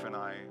wife and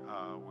I,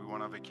 we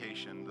went on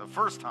vacation the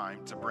first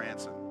time to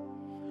Branson.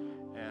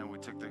 And we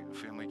took the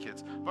family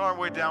kids. But on our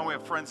way down, we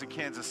have friends in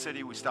Kansas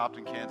City. We stopped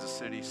in Kansas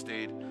City,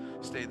 stayed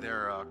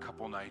there a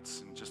couple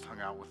nights and just hung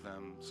out with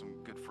them, some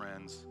good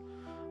friends.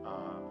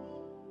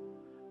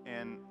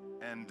 And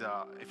And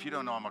if you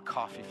don't know, I'm a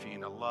coffee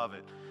fiend. I love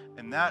it.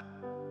 And that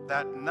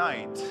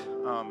night,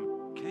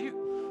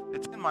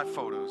 it's in my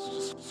photos.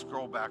 Just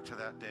scroll back to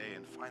that day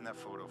and find that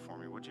photo for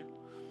me, would you?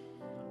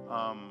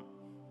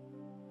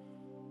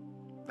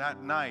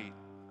 That night,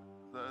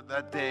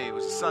 that day, it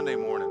was a Sunday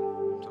morning.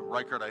 So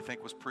Reichert, I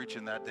think, was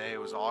preaching that day. It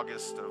was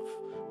August of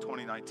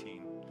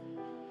 2019.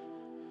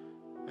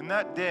 And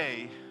that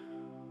day,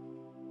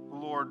 the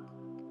Lord,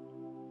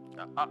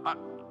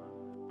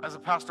 as a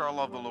pastor, I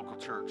love the local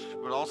church.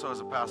 But also as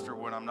a pastor,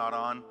 when I'm not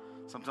on,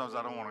 sometimes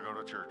I don't want to go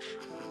to church.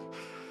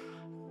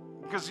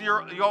 Because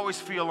you always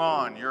feel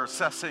on. You're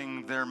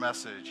assessing their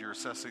message. You're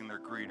assessing their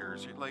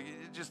greeters.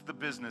 It's just the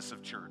business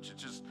of church.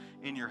 It's just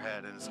in your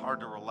head, and it's hard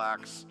to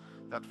relax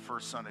that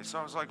first Sunday. So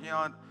I was like,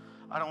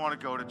 I don't want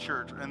to go to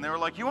church. And they were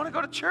like, you want to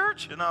go to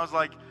church? And I was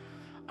like,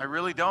 I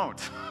really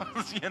don't.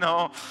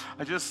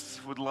 I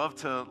just would love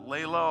to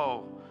lay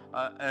low.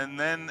 And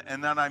then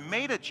I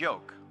made a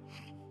joke.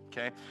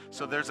 Okay,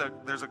 so there's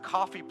a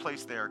coffee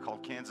place there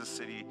called Kansas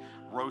City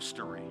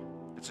Roastery.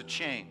 It's a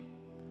chain.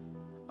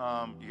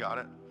 You got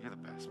it? You're the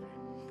best, man.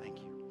 Thank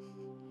you.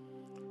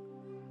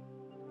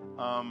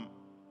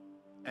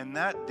 And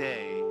that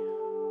day,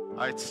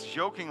 I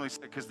jokingly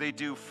said, because they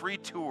do free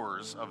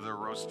tours of their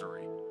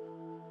roastery.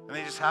 And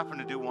they just happened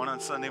to do one on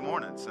Sunday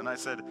mornings. And I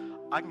said,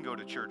 I can go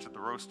to church at the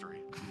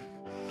roastery.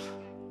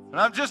 And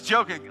I'm just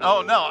joking.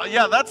 Oh, no.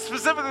 Yeah, that's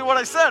specifically what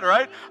I said,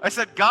 right? I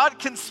said, God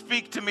can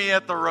speak to me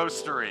at the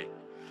roastery.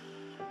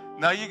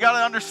 Now, you got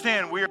to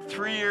understand, we are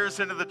 3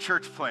 years into the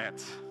church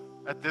plant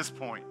at this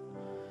point.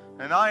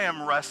 And I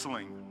am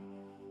wrestling.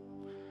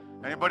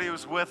 Anybody who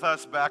was with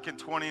us back in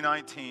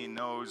 2019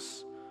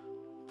 knows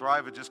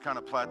Thrive had just kind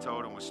of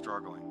plateaued and was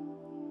struggling.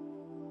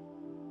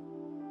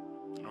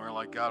 And we're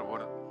like, God,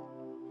 what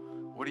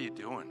are you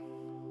doing?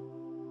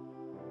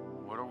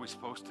 What are we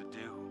supposed to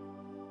do?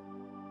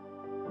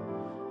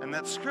 And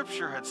that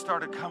scripture had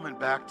started coming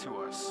back to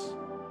us.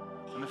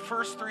 In the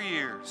first 3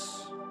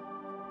 years,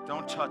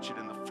 don't touch it.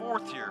 In the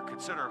 4th year,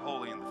 consider it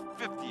holy. In the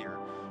 5th year,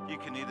 you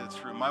can eat its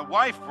fruit. My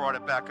wife brought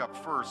it back up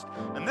first.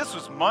 And this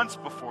was months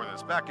before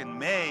this, back in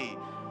May,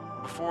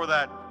 before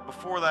that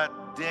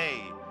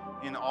day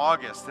in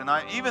August. And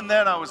even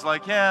then I was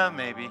like, yeah,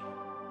 maybe.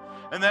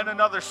 And then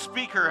another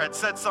speaker had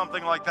said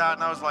something like that,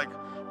 and I was like,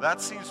 that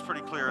seems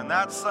pretty clear. And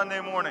that Sunday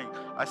morning,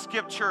 I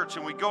skip church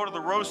and we go to the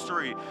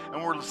roastery,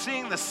 and we're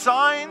seeing the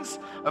signs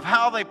of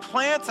how they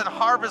plant and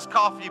harvest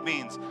coffee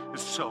beans.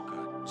 It's so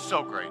good,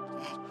 so great.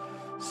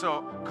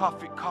 So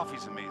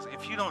coffee's amazing.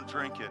 If you don't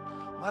drink it,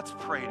 let's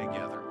pray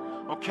together,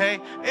 okay?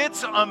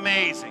 It's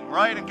amazing,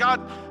 right? And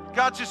God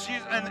just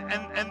used,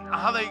 and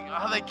how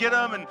they get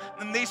them,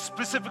 and they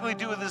specifically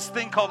do this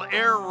thing called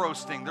air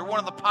roasting. They're one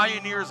of the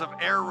pioneers of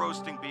air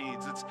roasting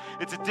beans.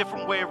 It's a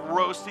different way of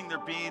roasting their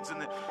beans,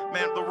 and the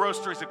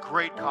roastery is a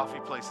great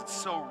coffee place. It's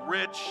so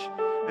rich.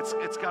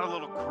 It's got a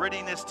little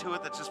grittiness to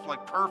it that's just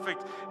like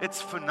perfect.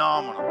 It's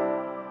phenomenal.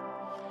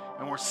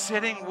 And we're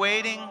sitting,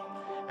 waiting,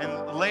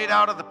 and laid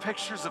out of the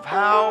pictures of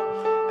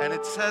how, and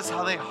it says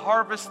how they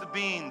harvest the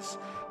beans,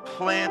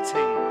 planting.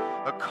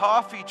 A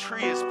coffee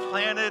tree is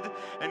planted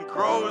and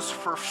grows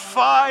for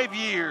 5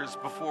 years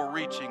before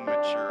reaching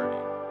maturity.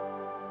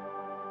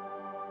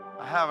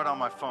 I have it on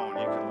my phone.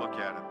 You can look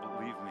at it,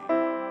 believe me.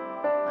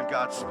 And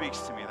God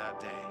speaks to me that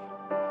day.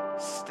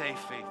 Stay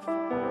faithful.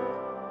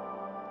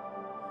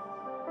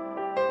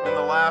 In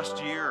the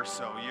last year or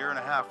so, year and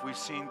a half, we've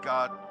seen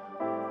God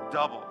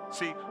double.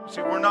 See,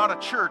 we're not a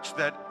church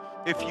that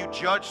if you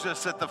judged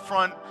us at the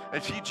front,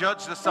 if you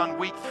judged us on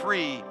week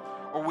 3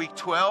 or week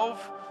 12,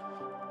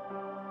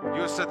 you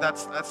would have said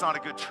that's not a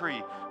good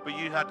tree, but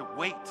you had to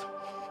wait.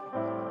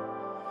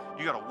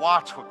 You got to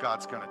watch what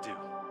God's going to do.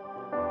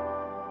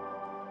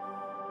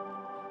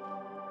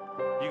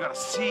 You got to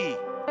see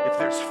if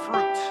there's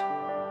fruit,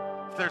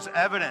 if there's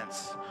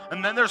evidence.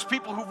 And then there's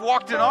people who've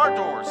walked in our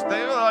doors.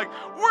 They're like,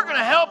 we're going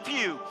to help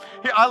you.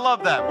 Here, I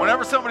love that.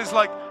 Whenever somebody's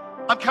like,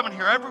 I'm coming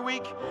here every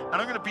week, and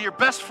I'm going to be your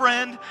best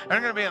friend, and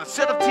I'm going to be on the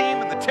set-up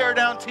team and the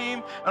tear-down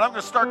team, and I'm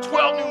going to start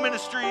 12 new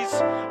ministries,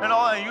 and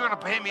all that, and you're going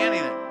to pay me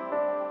anything.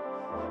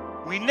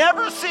 We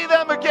never see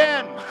them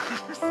again.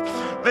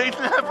 They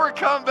never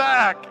come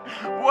back.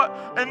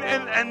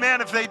 And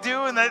man, if they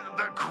do, and they're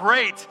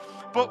great.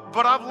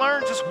 But I've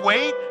learned just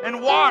wait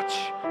and watch.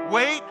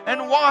 Wait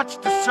and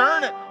watch.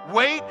 Discern it.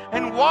 Wait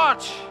and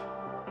watch.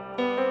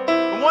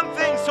 And one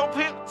thing, so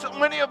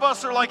many of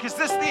us are like, is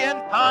this the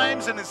end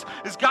times? And is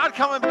God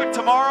coming back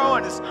tomorrow?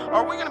 And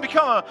are we going to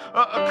become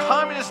a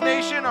communist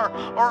nation? Or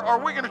are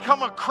we going to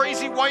become a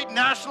crazy white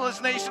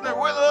nationalist nation?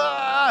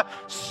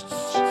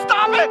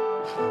 Stop it!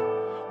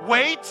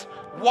 Wait,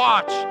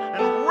 watch,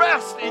 and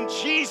rest in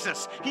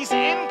Jesus. He's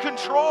in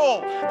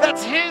control.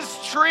 That's His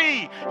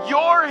tree.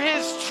 You're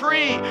His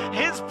tree.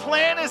 His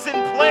plan is in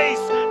place.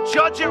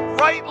 Judge it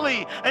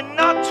rightly and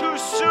not too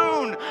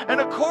soon,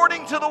 and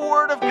according to the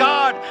Word of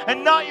God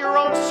and not your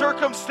own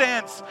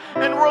circumstance.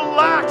 And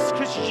relax,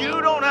 because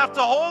you don't have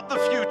to hold the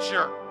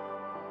future.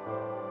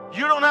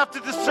 You don't have to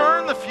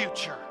discern the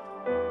future.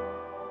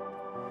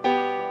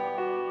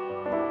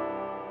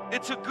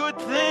 It's a good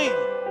thing.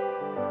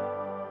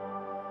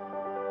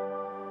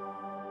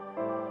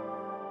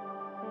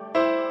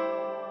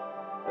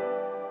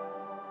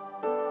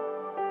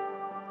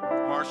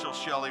 Marshall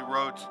Shelley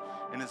wrote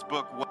in his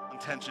book,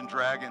 Well-Intentioned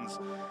Dragons,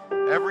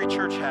 every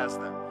church has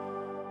them.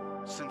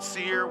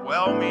 Sincere,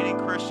 well-meaning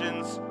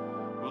Christians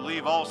who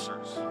leave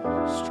ulcers,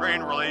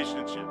 strained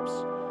relationships,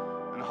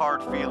 and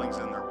hard feelings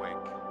in their wake.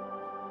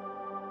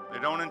 They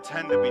don't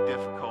intend to be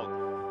difficult.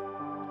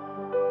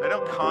 They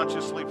don't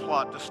consciously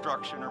plot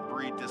destruction or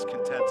breed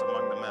discontent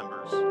among the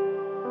members.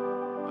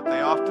 But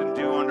they often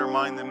do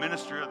undermine the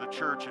ministry of the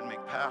church and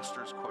make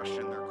pastors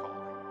question their calling.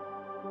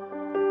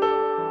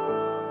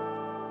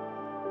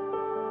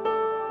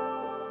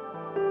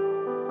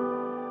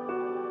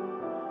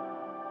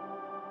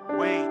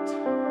 Wait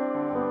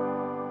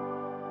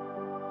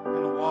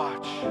and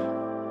watch.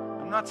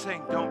 I'm not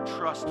saying don't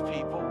trust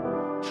people.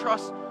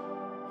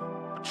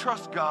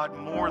 Trust God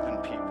more than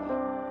people.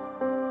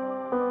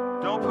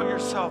 Don't put your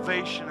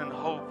salvation and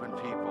hope in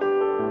people.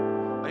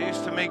 I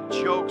used to make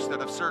jokes that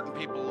if certain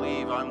people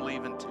leave, I'm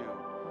leaving too.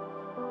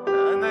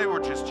 And they were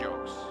just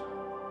jokes.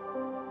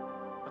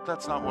 But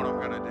that's not what I'm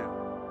going to do.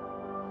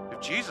 If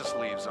Jesus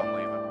leaves, I'm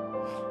leaving.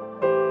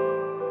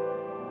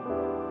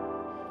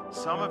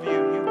 Some of you,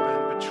 you've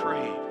been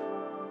betrayed.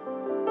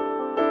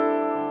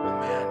 Oh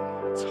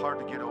man, it's hard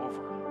to get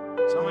over.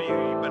 Some of you,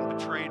 you've been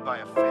betrayed by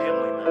a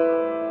family member.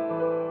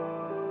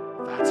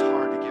 That's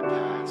hard to get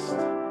past.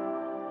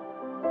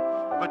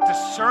 But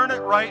discern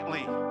it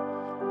rightly.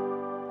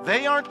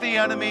 They aren't the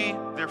enemy.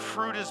 Their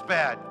fruit is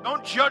bad.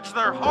 Don't judge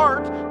their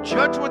heart.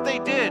 Judge what they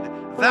did.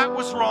 That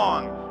was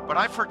wrong. But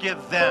I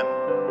forgive them.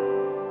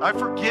 I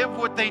forgive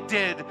what they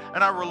did,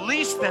 and I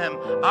release them.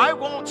 I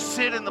won't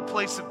sit in the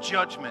place of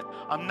judgment.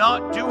 I'm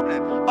not doing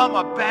it. I'm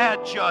a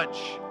bad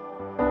judge.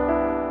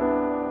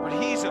 But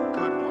he's a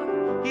good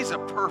one. He's a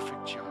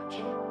perfect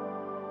judge.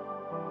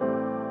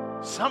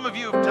 Some of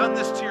you have done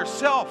this to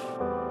yourself.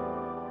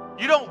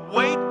 You don't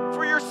wait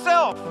for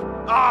yourself.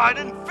 I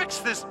didn't fix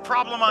this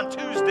problem on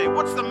Tuesday.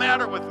 What's the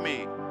matter with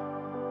me?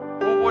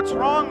 Well, what's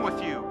wrong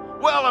with you?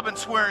 Well, I've been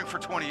swearing for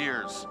 20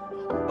 years.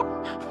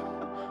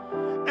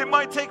 It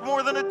might take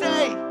more than a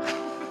day.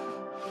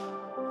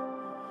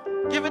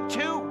 Give it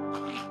 2.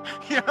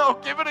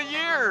 Give it a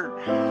year.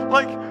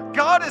 Like,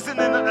 God isn't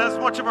in as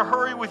much of a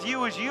hurry with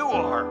you as you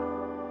are.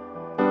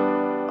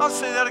 I'll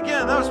say that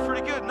again. That was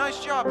pretty good. Nice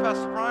job,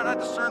 Pastor Brian. I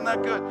discerned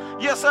that good.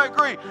 Yes, I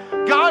agree.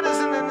 God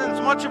isn't in as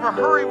much of a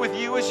hurry with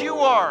you as you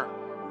are.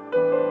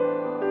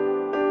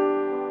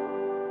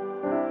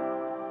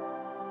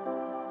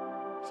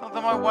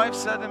 Something my wife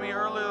said to me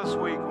earlier this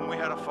week when we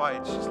had a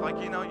fight. She's like,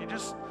 you're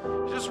just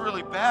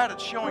really bad at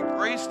showing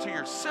grace to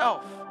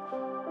yourself.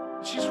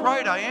 She's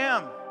right, I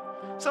am.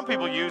 Some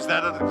people use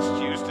that as an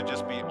excuse to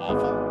just be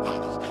awful,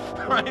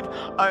 right?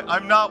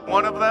 I'm not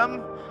one of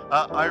them.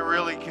 I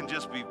really can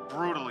just be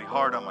brutally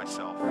hard on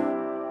myself.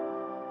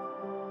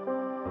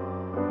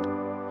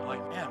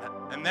 Like, man,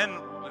 and then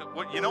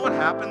you know what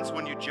happens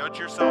when you judge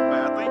yourself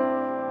badly?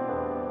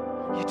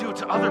 You do it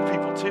to other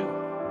people too,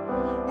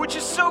 which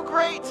is so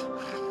great.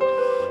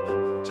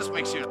 Just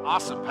makes you an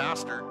awesome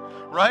pastor,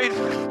 right?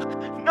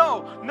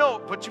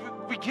 No, but you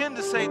begin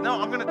to say,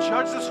 no, I'm going to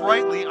judge this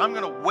rightly. I'm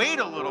going to wait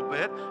a little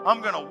bit. I'm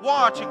going to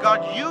watch, and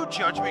God, you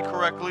judge me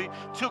correctly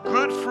till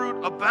good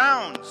fruit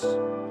abounds.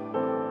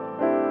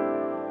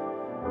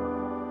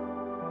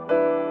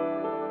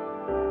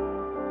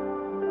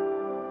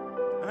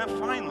 And then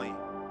finally,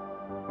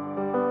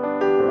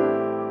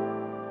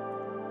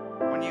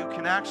 when you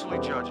can actually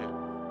judge it.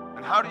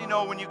 And how do you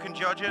know when you can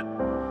judge it?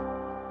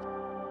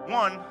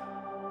 One,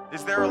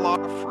 is there a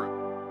lot of fruit?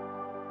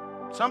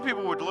 Some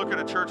people would look at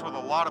a church with a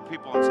lot of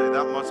people and say,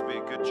 that must be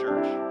a good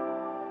church.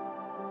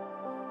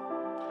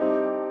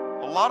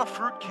 A lot of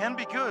fruit can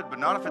be good, but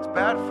not if it's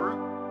bad fruit.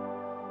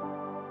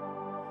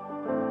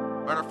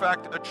 Matter of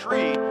fact, a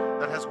tree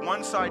that has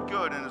one side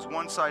good and is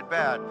one side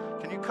bad,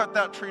 can you cut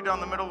that tree down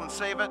the middle and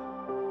save it?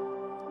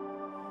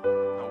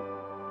 No.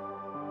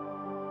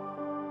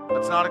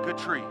 That's not a good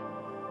tree.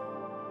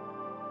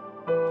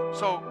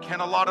 So,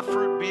 can a lot of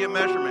fruit be a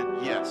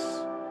measurement?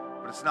 Yes,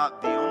 but it's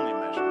not the only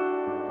measurement.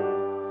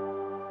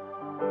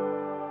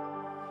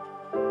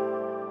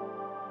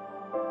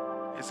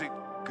 Is it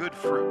good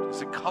fruit?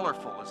 Is it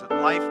colorful? Is it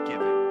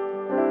life-giving?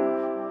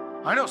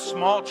 I know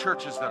small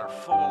churches that are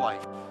full of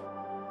life.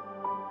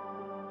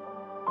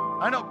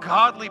 I know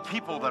godly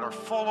people that are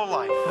full of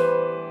life.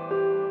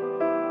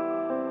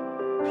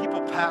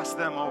 People pass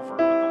them over,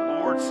 but the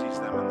Lord sees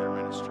them in their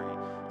ministry.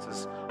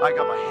 Says, I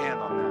got my hand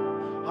on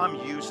them. I'm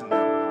using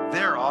them.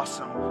 They're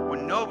awesome.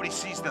 When nobody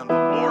sees them, the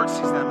Lord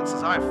sees them and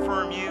says, I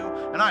affirm you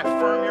and I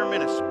affirm your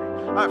ministry.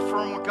 I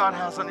affirm what God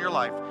has on your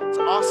life. It's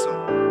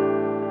awesome.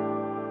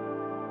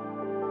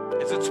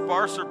 Is it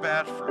sparse or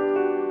bad fruit?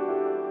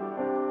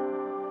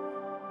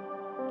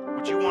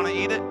 Would you want to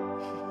eat it?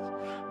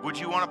 Would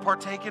you want to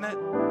partake in it?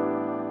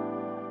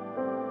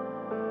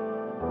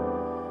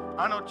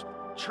 I know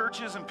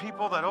churches and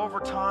people that over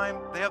time,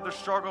 they have their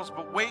struggles,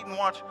 but wait and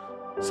watch.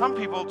 Some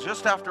people,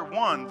 just after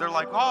one, they're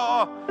like,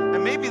 oh,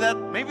 and maybe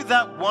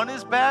that one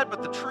is bad,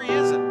 but the tree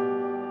isn't.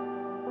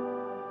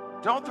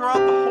 Don't throw out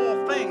the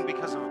whole thing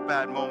because of a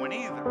bad moment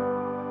either.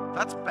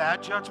 That's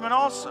bad judgment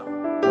also.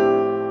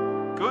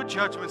 Good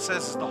judgment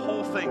says, is the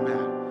whole thing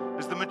bad?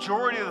 Is the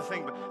majority of the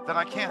thing bad? Then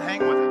I can't hang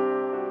with it.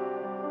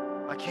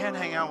 I can't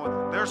hang out with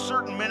it. There are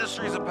certain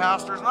ministries and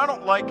pastors, and I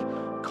don't like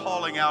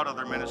calling out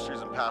other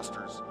ministries and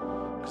pastors,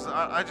 because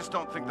I just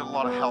don't think that a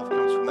lot of health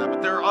comes from that.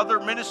 But there are other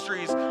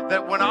ministries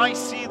that when I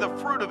see the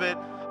fruit of it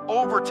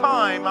over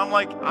time, I'm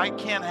like, I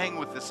can't hang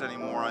with this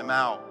anymore. I'm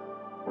out.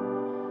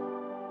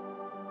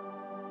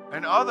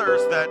 And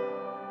others that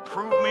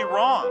prove me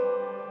wrong,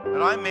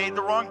 that I made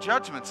the wrong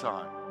judgments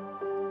on.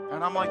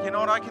 And I'm like, you know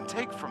what? I can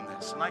take from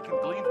this and I can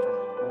glean from it.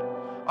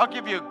 I'll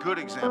give you a good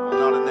example,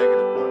 not a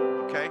negative one,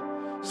 okay?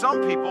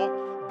 Some people,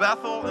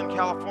 Bethel in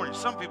California,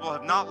 some people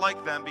have not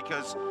liked them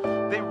because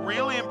they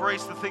really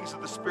embrace the things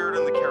of the Spirit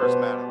and the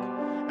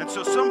charismatic. And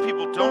so some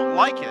people don't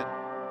like it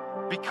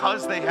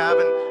because they have,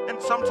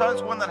 and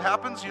sometimes when that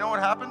happens, you know what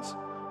happens?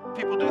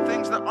 People do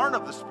things that aren't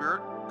of the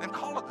Spirit and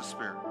call it the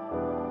Spirit.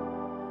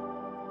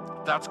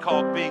 That's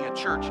called being a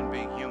church and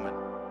being human.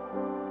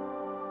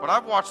 But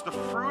I've watched the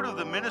fruit of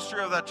the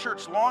ministry of that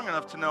church long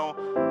enough to know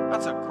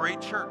that's a great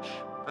church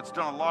that's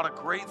done a lot of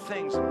great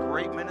things and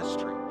great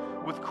ministry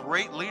with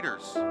great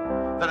leaders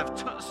that have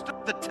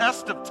stood the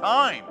test of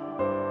time.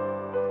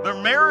 Their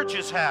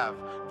marriages have.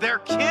 Their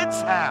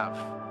kids have.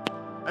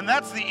 And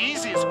that's the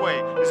easiest way.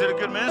 Is it a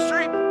good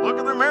ministry? Look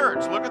at their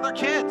marriage. Look at their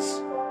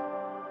kids.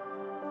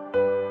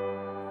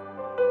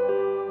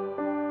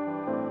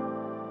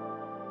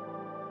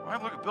 I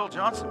look at Bill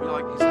Johnson and be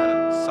like, he's had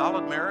a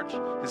solid marriage.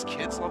 His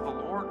kids love the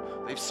Lord.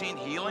 They've seen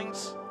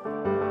healings.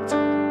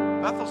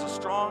 Bethel's a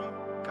strong,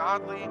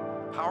 godly,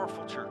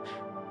 powerful church.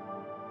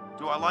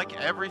 Do I like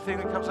everything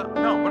that comes out?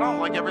 No, but I don't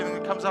like everything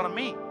that comes out of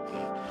me.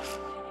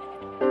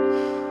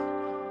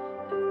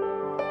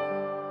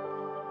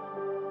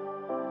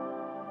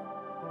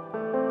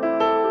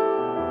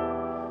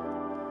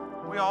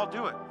 We all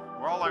do it.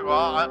 We're all like,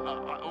 well,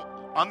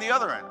 on the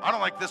other end, I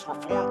don't like this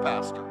reformed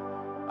pastor.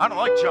 I don't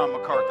like John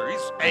MacArthur.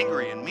 He's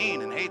angry and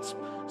mean and hates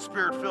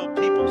Spirit-filled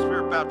people,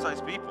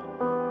 Spirit-baptized people.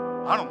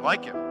 I don't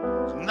like him.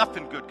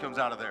 Nothing good comes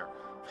out of there.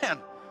 Man,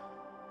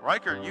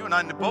 Riker, you and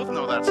I both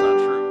know that's not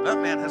true. That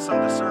man has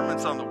some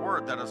discernments on the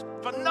Word that is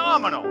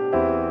phenomenal.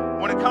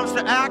 When it comes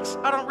to Acts,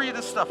 I don't read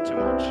this stuff too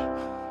much.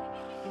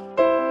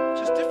 It's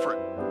just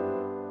different.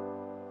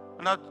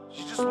 And now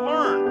you just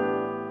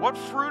learn what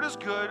fruit is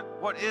good,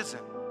 what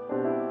isn't.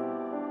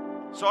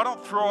 So I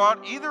don't throw out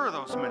either of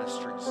those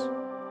ministries.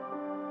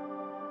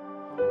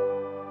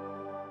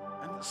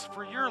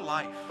 For your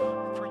life,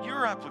 for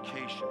your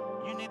application,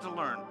 you need to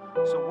learn.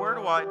 So where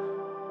do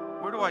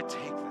I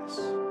take this?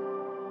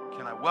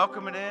 Can I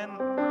welcome it in,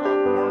 or do I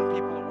warn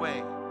people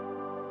away?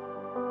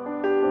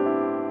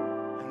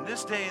 In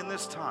this day and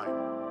this time,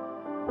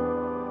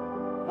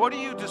 what do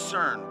you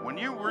discern when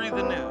you read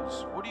the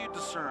news? What do you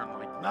discern?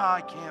 Like, nah,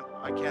 I can't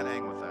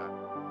hang with that.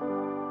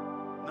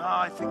 No,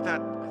 I think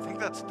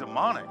that's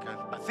demonic.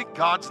 I think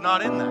God's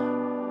not in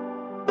that.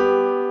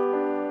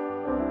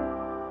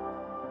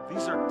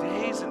 These are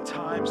days and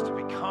times to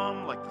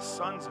become like the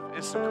sons of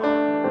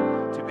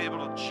Issachar, to be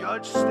able to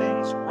judge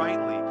things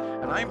rightly.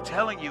 And I'm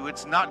telling you,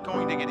 it's not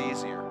going to get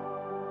easier.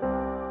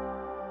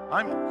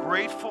 I'm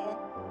grateful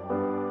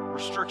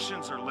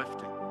restrictions are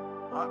lifting.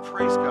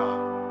 Praise God.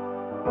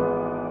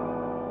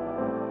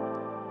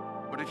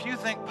 But if you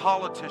think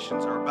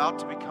politicians are about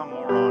to become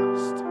more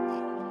honest,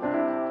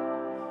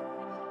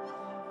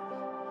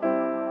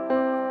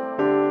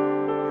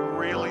 you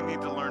really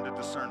need to learn to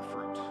discern fruit.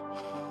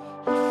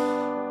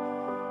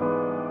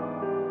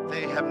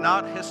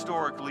 Not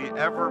historically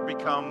ever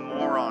become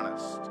more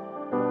honest.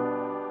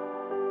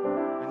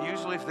 And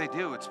usually if they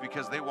do, it's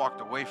because they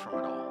walked away from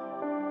it all.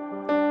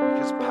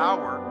 Because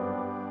power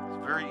is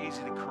very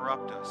easy to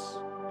corrupt us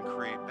and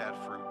create bad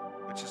fruit.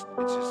 It just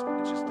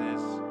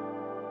is.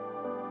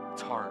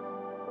 It's hard.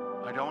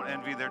 I don't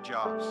envy their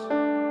jobs.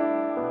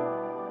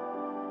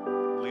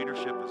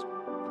 Leadership is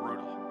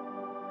brutal.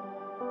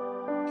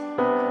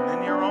 And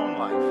in your own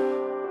life,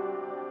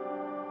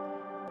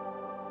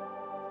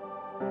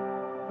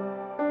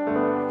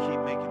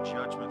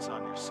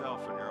 on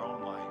yourself in your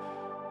own life.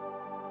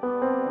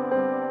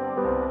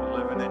 You're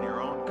living in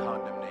your own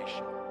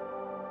condemnation,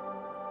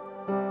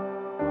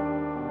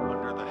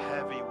 under the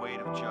heavy weight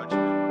of judgment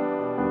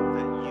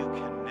that you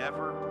can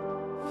never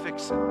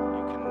fix it.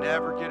 You can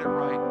never get it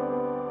right.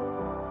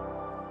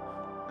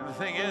 And the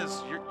thing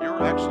is,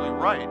 you're actually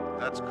right.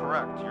 That's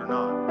correct. You're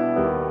not.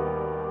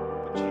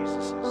 But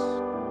Jesus is.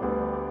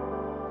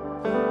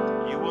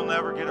 You will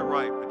never get it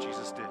right, but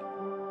Jesus did.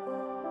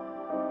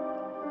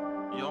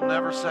 You'll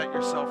never set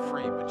yourself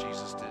free, but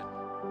Jesus did.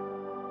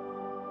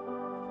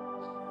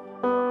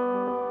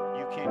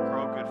 You can't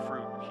grow good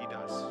fruit. He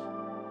does.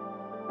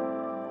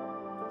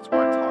 That's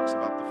why it talks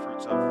about the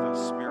fruits of the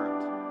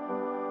Spirit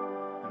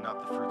and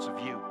not the fruits of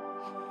you.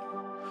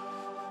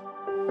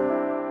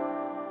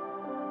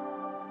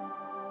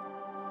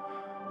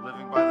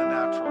 Living by the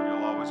natural,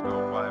 you'll always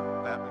grow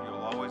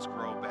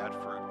bad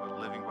fruit, but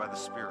living by the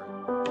Spirit,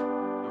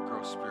 you'll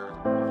grow spirit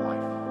of life.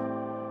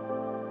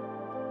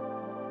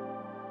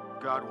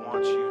 God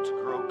wants you to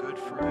grow good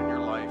fruit in your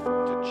life,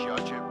 to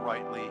judge it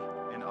rightly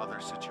in other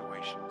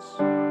situations,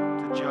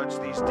 to judge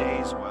these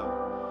days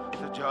well,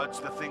 to judge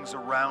the things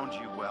around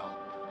you well,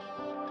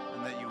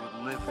 and that you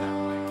would live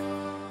that way.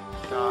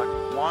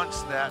 God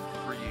wants that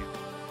for you.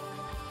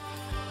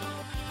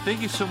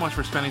 Thank you so much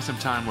for spending some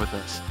time with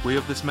us. We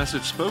hope this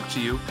message spoke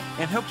to you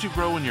and helped you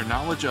grow in your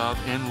knowledge of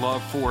and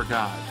love for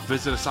God.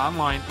 Visit us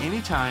online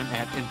anytime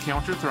at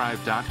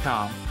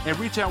EncounterThrive.com and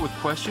reach out with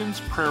questions,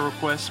 prayer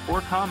requests,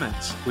 or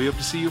comments. We hope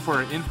to see you for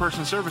our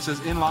in-person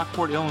services in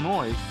Lockport,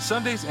 Illinois,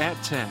 Sundays at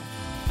 10.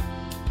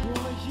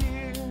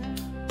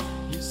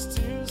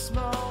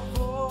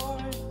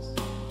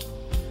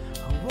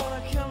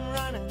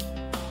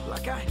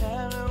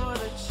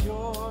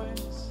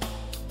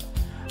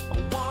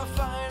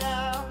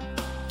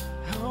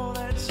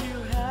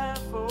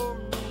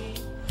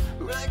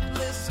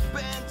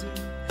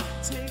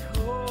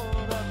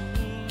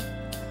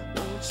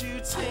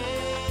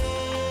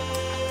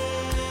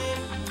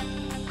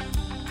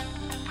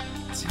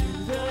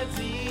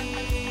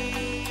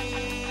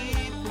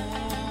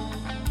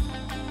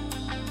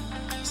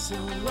 So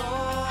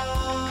long.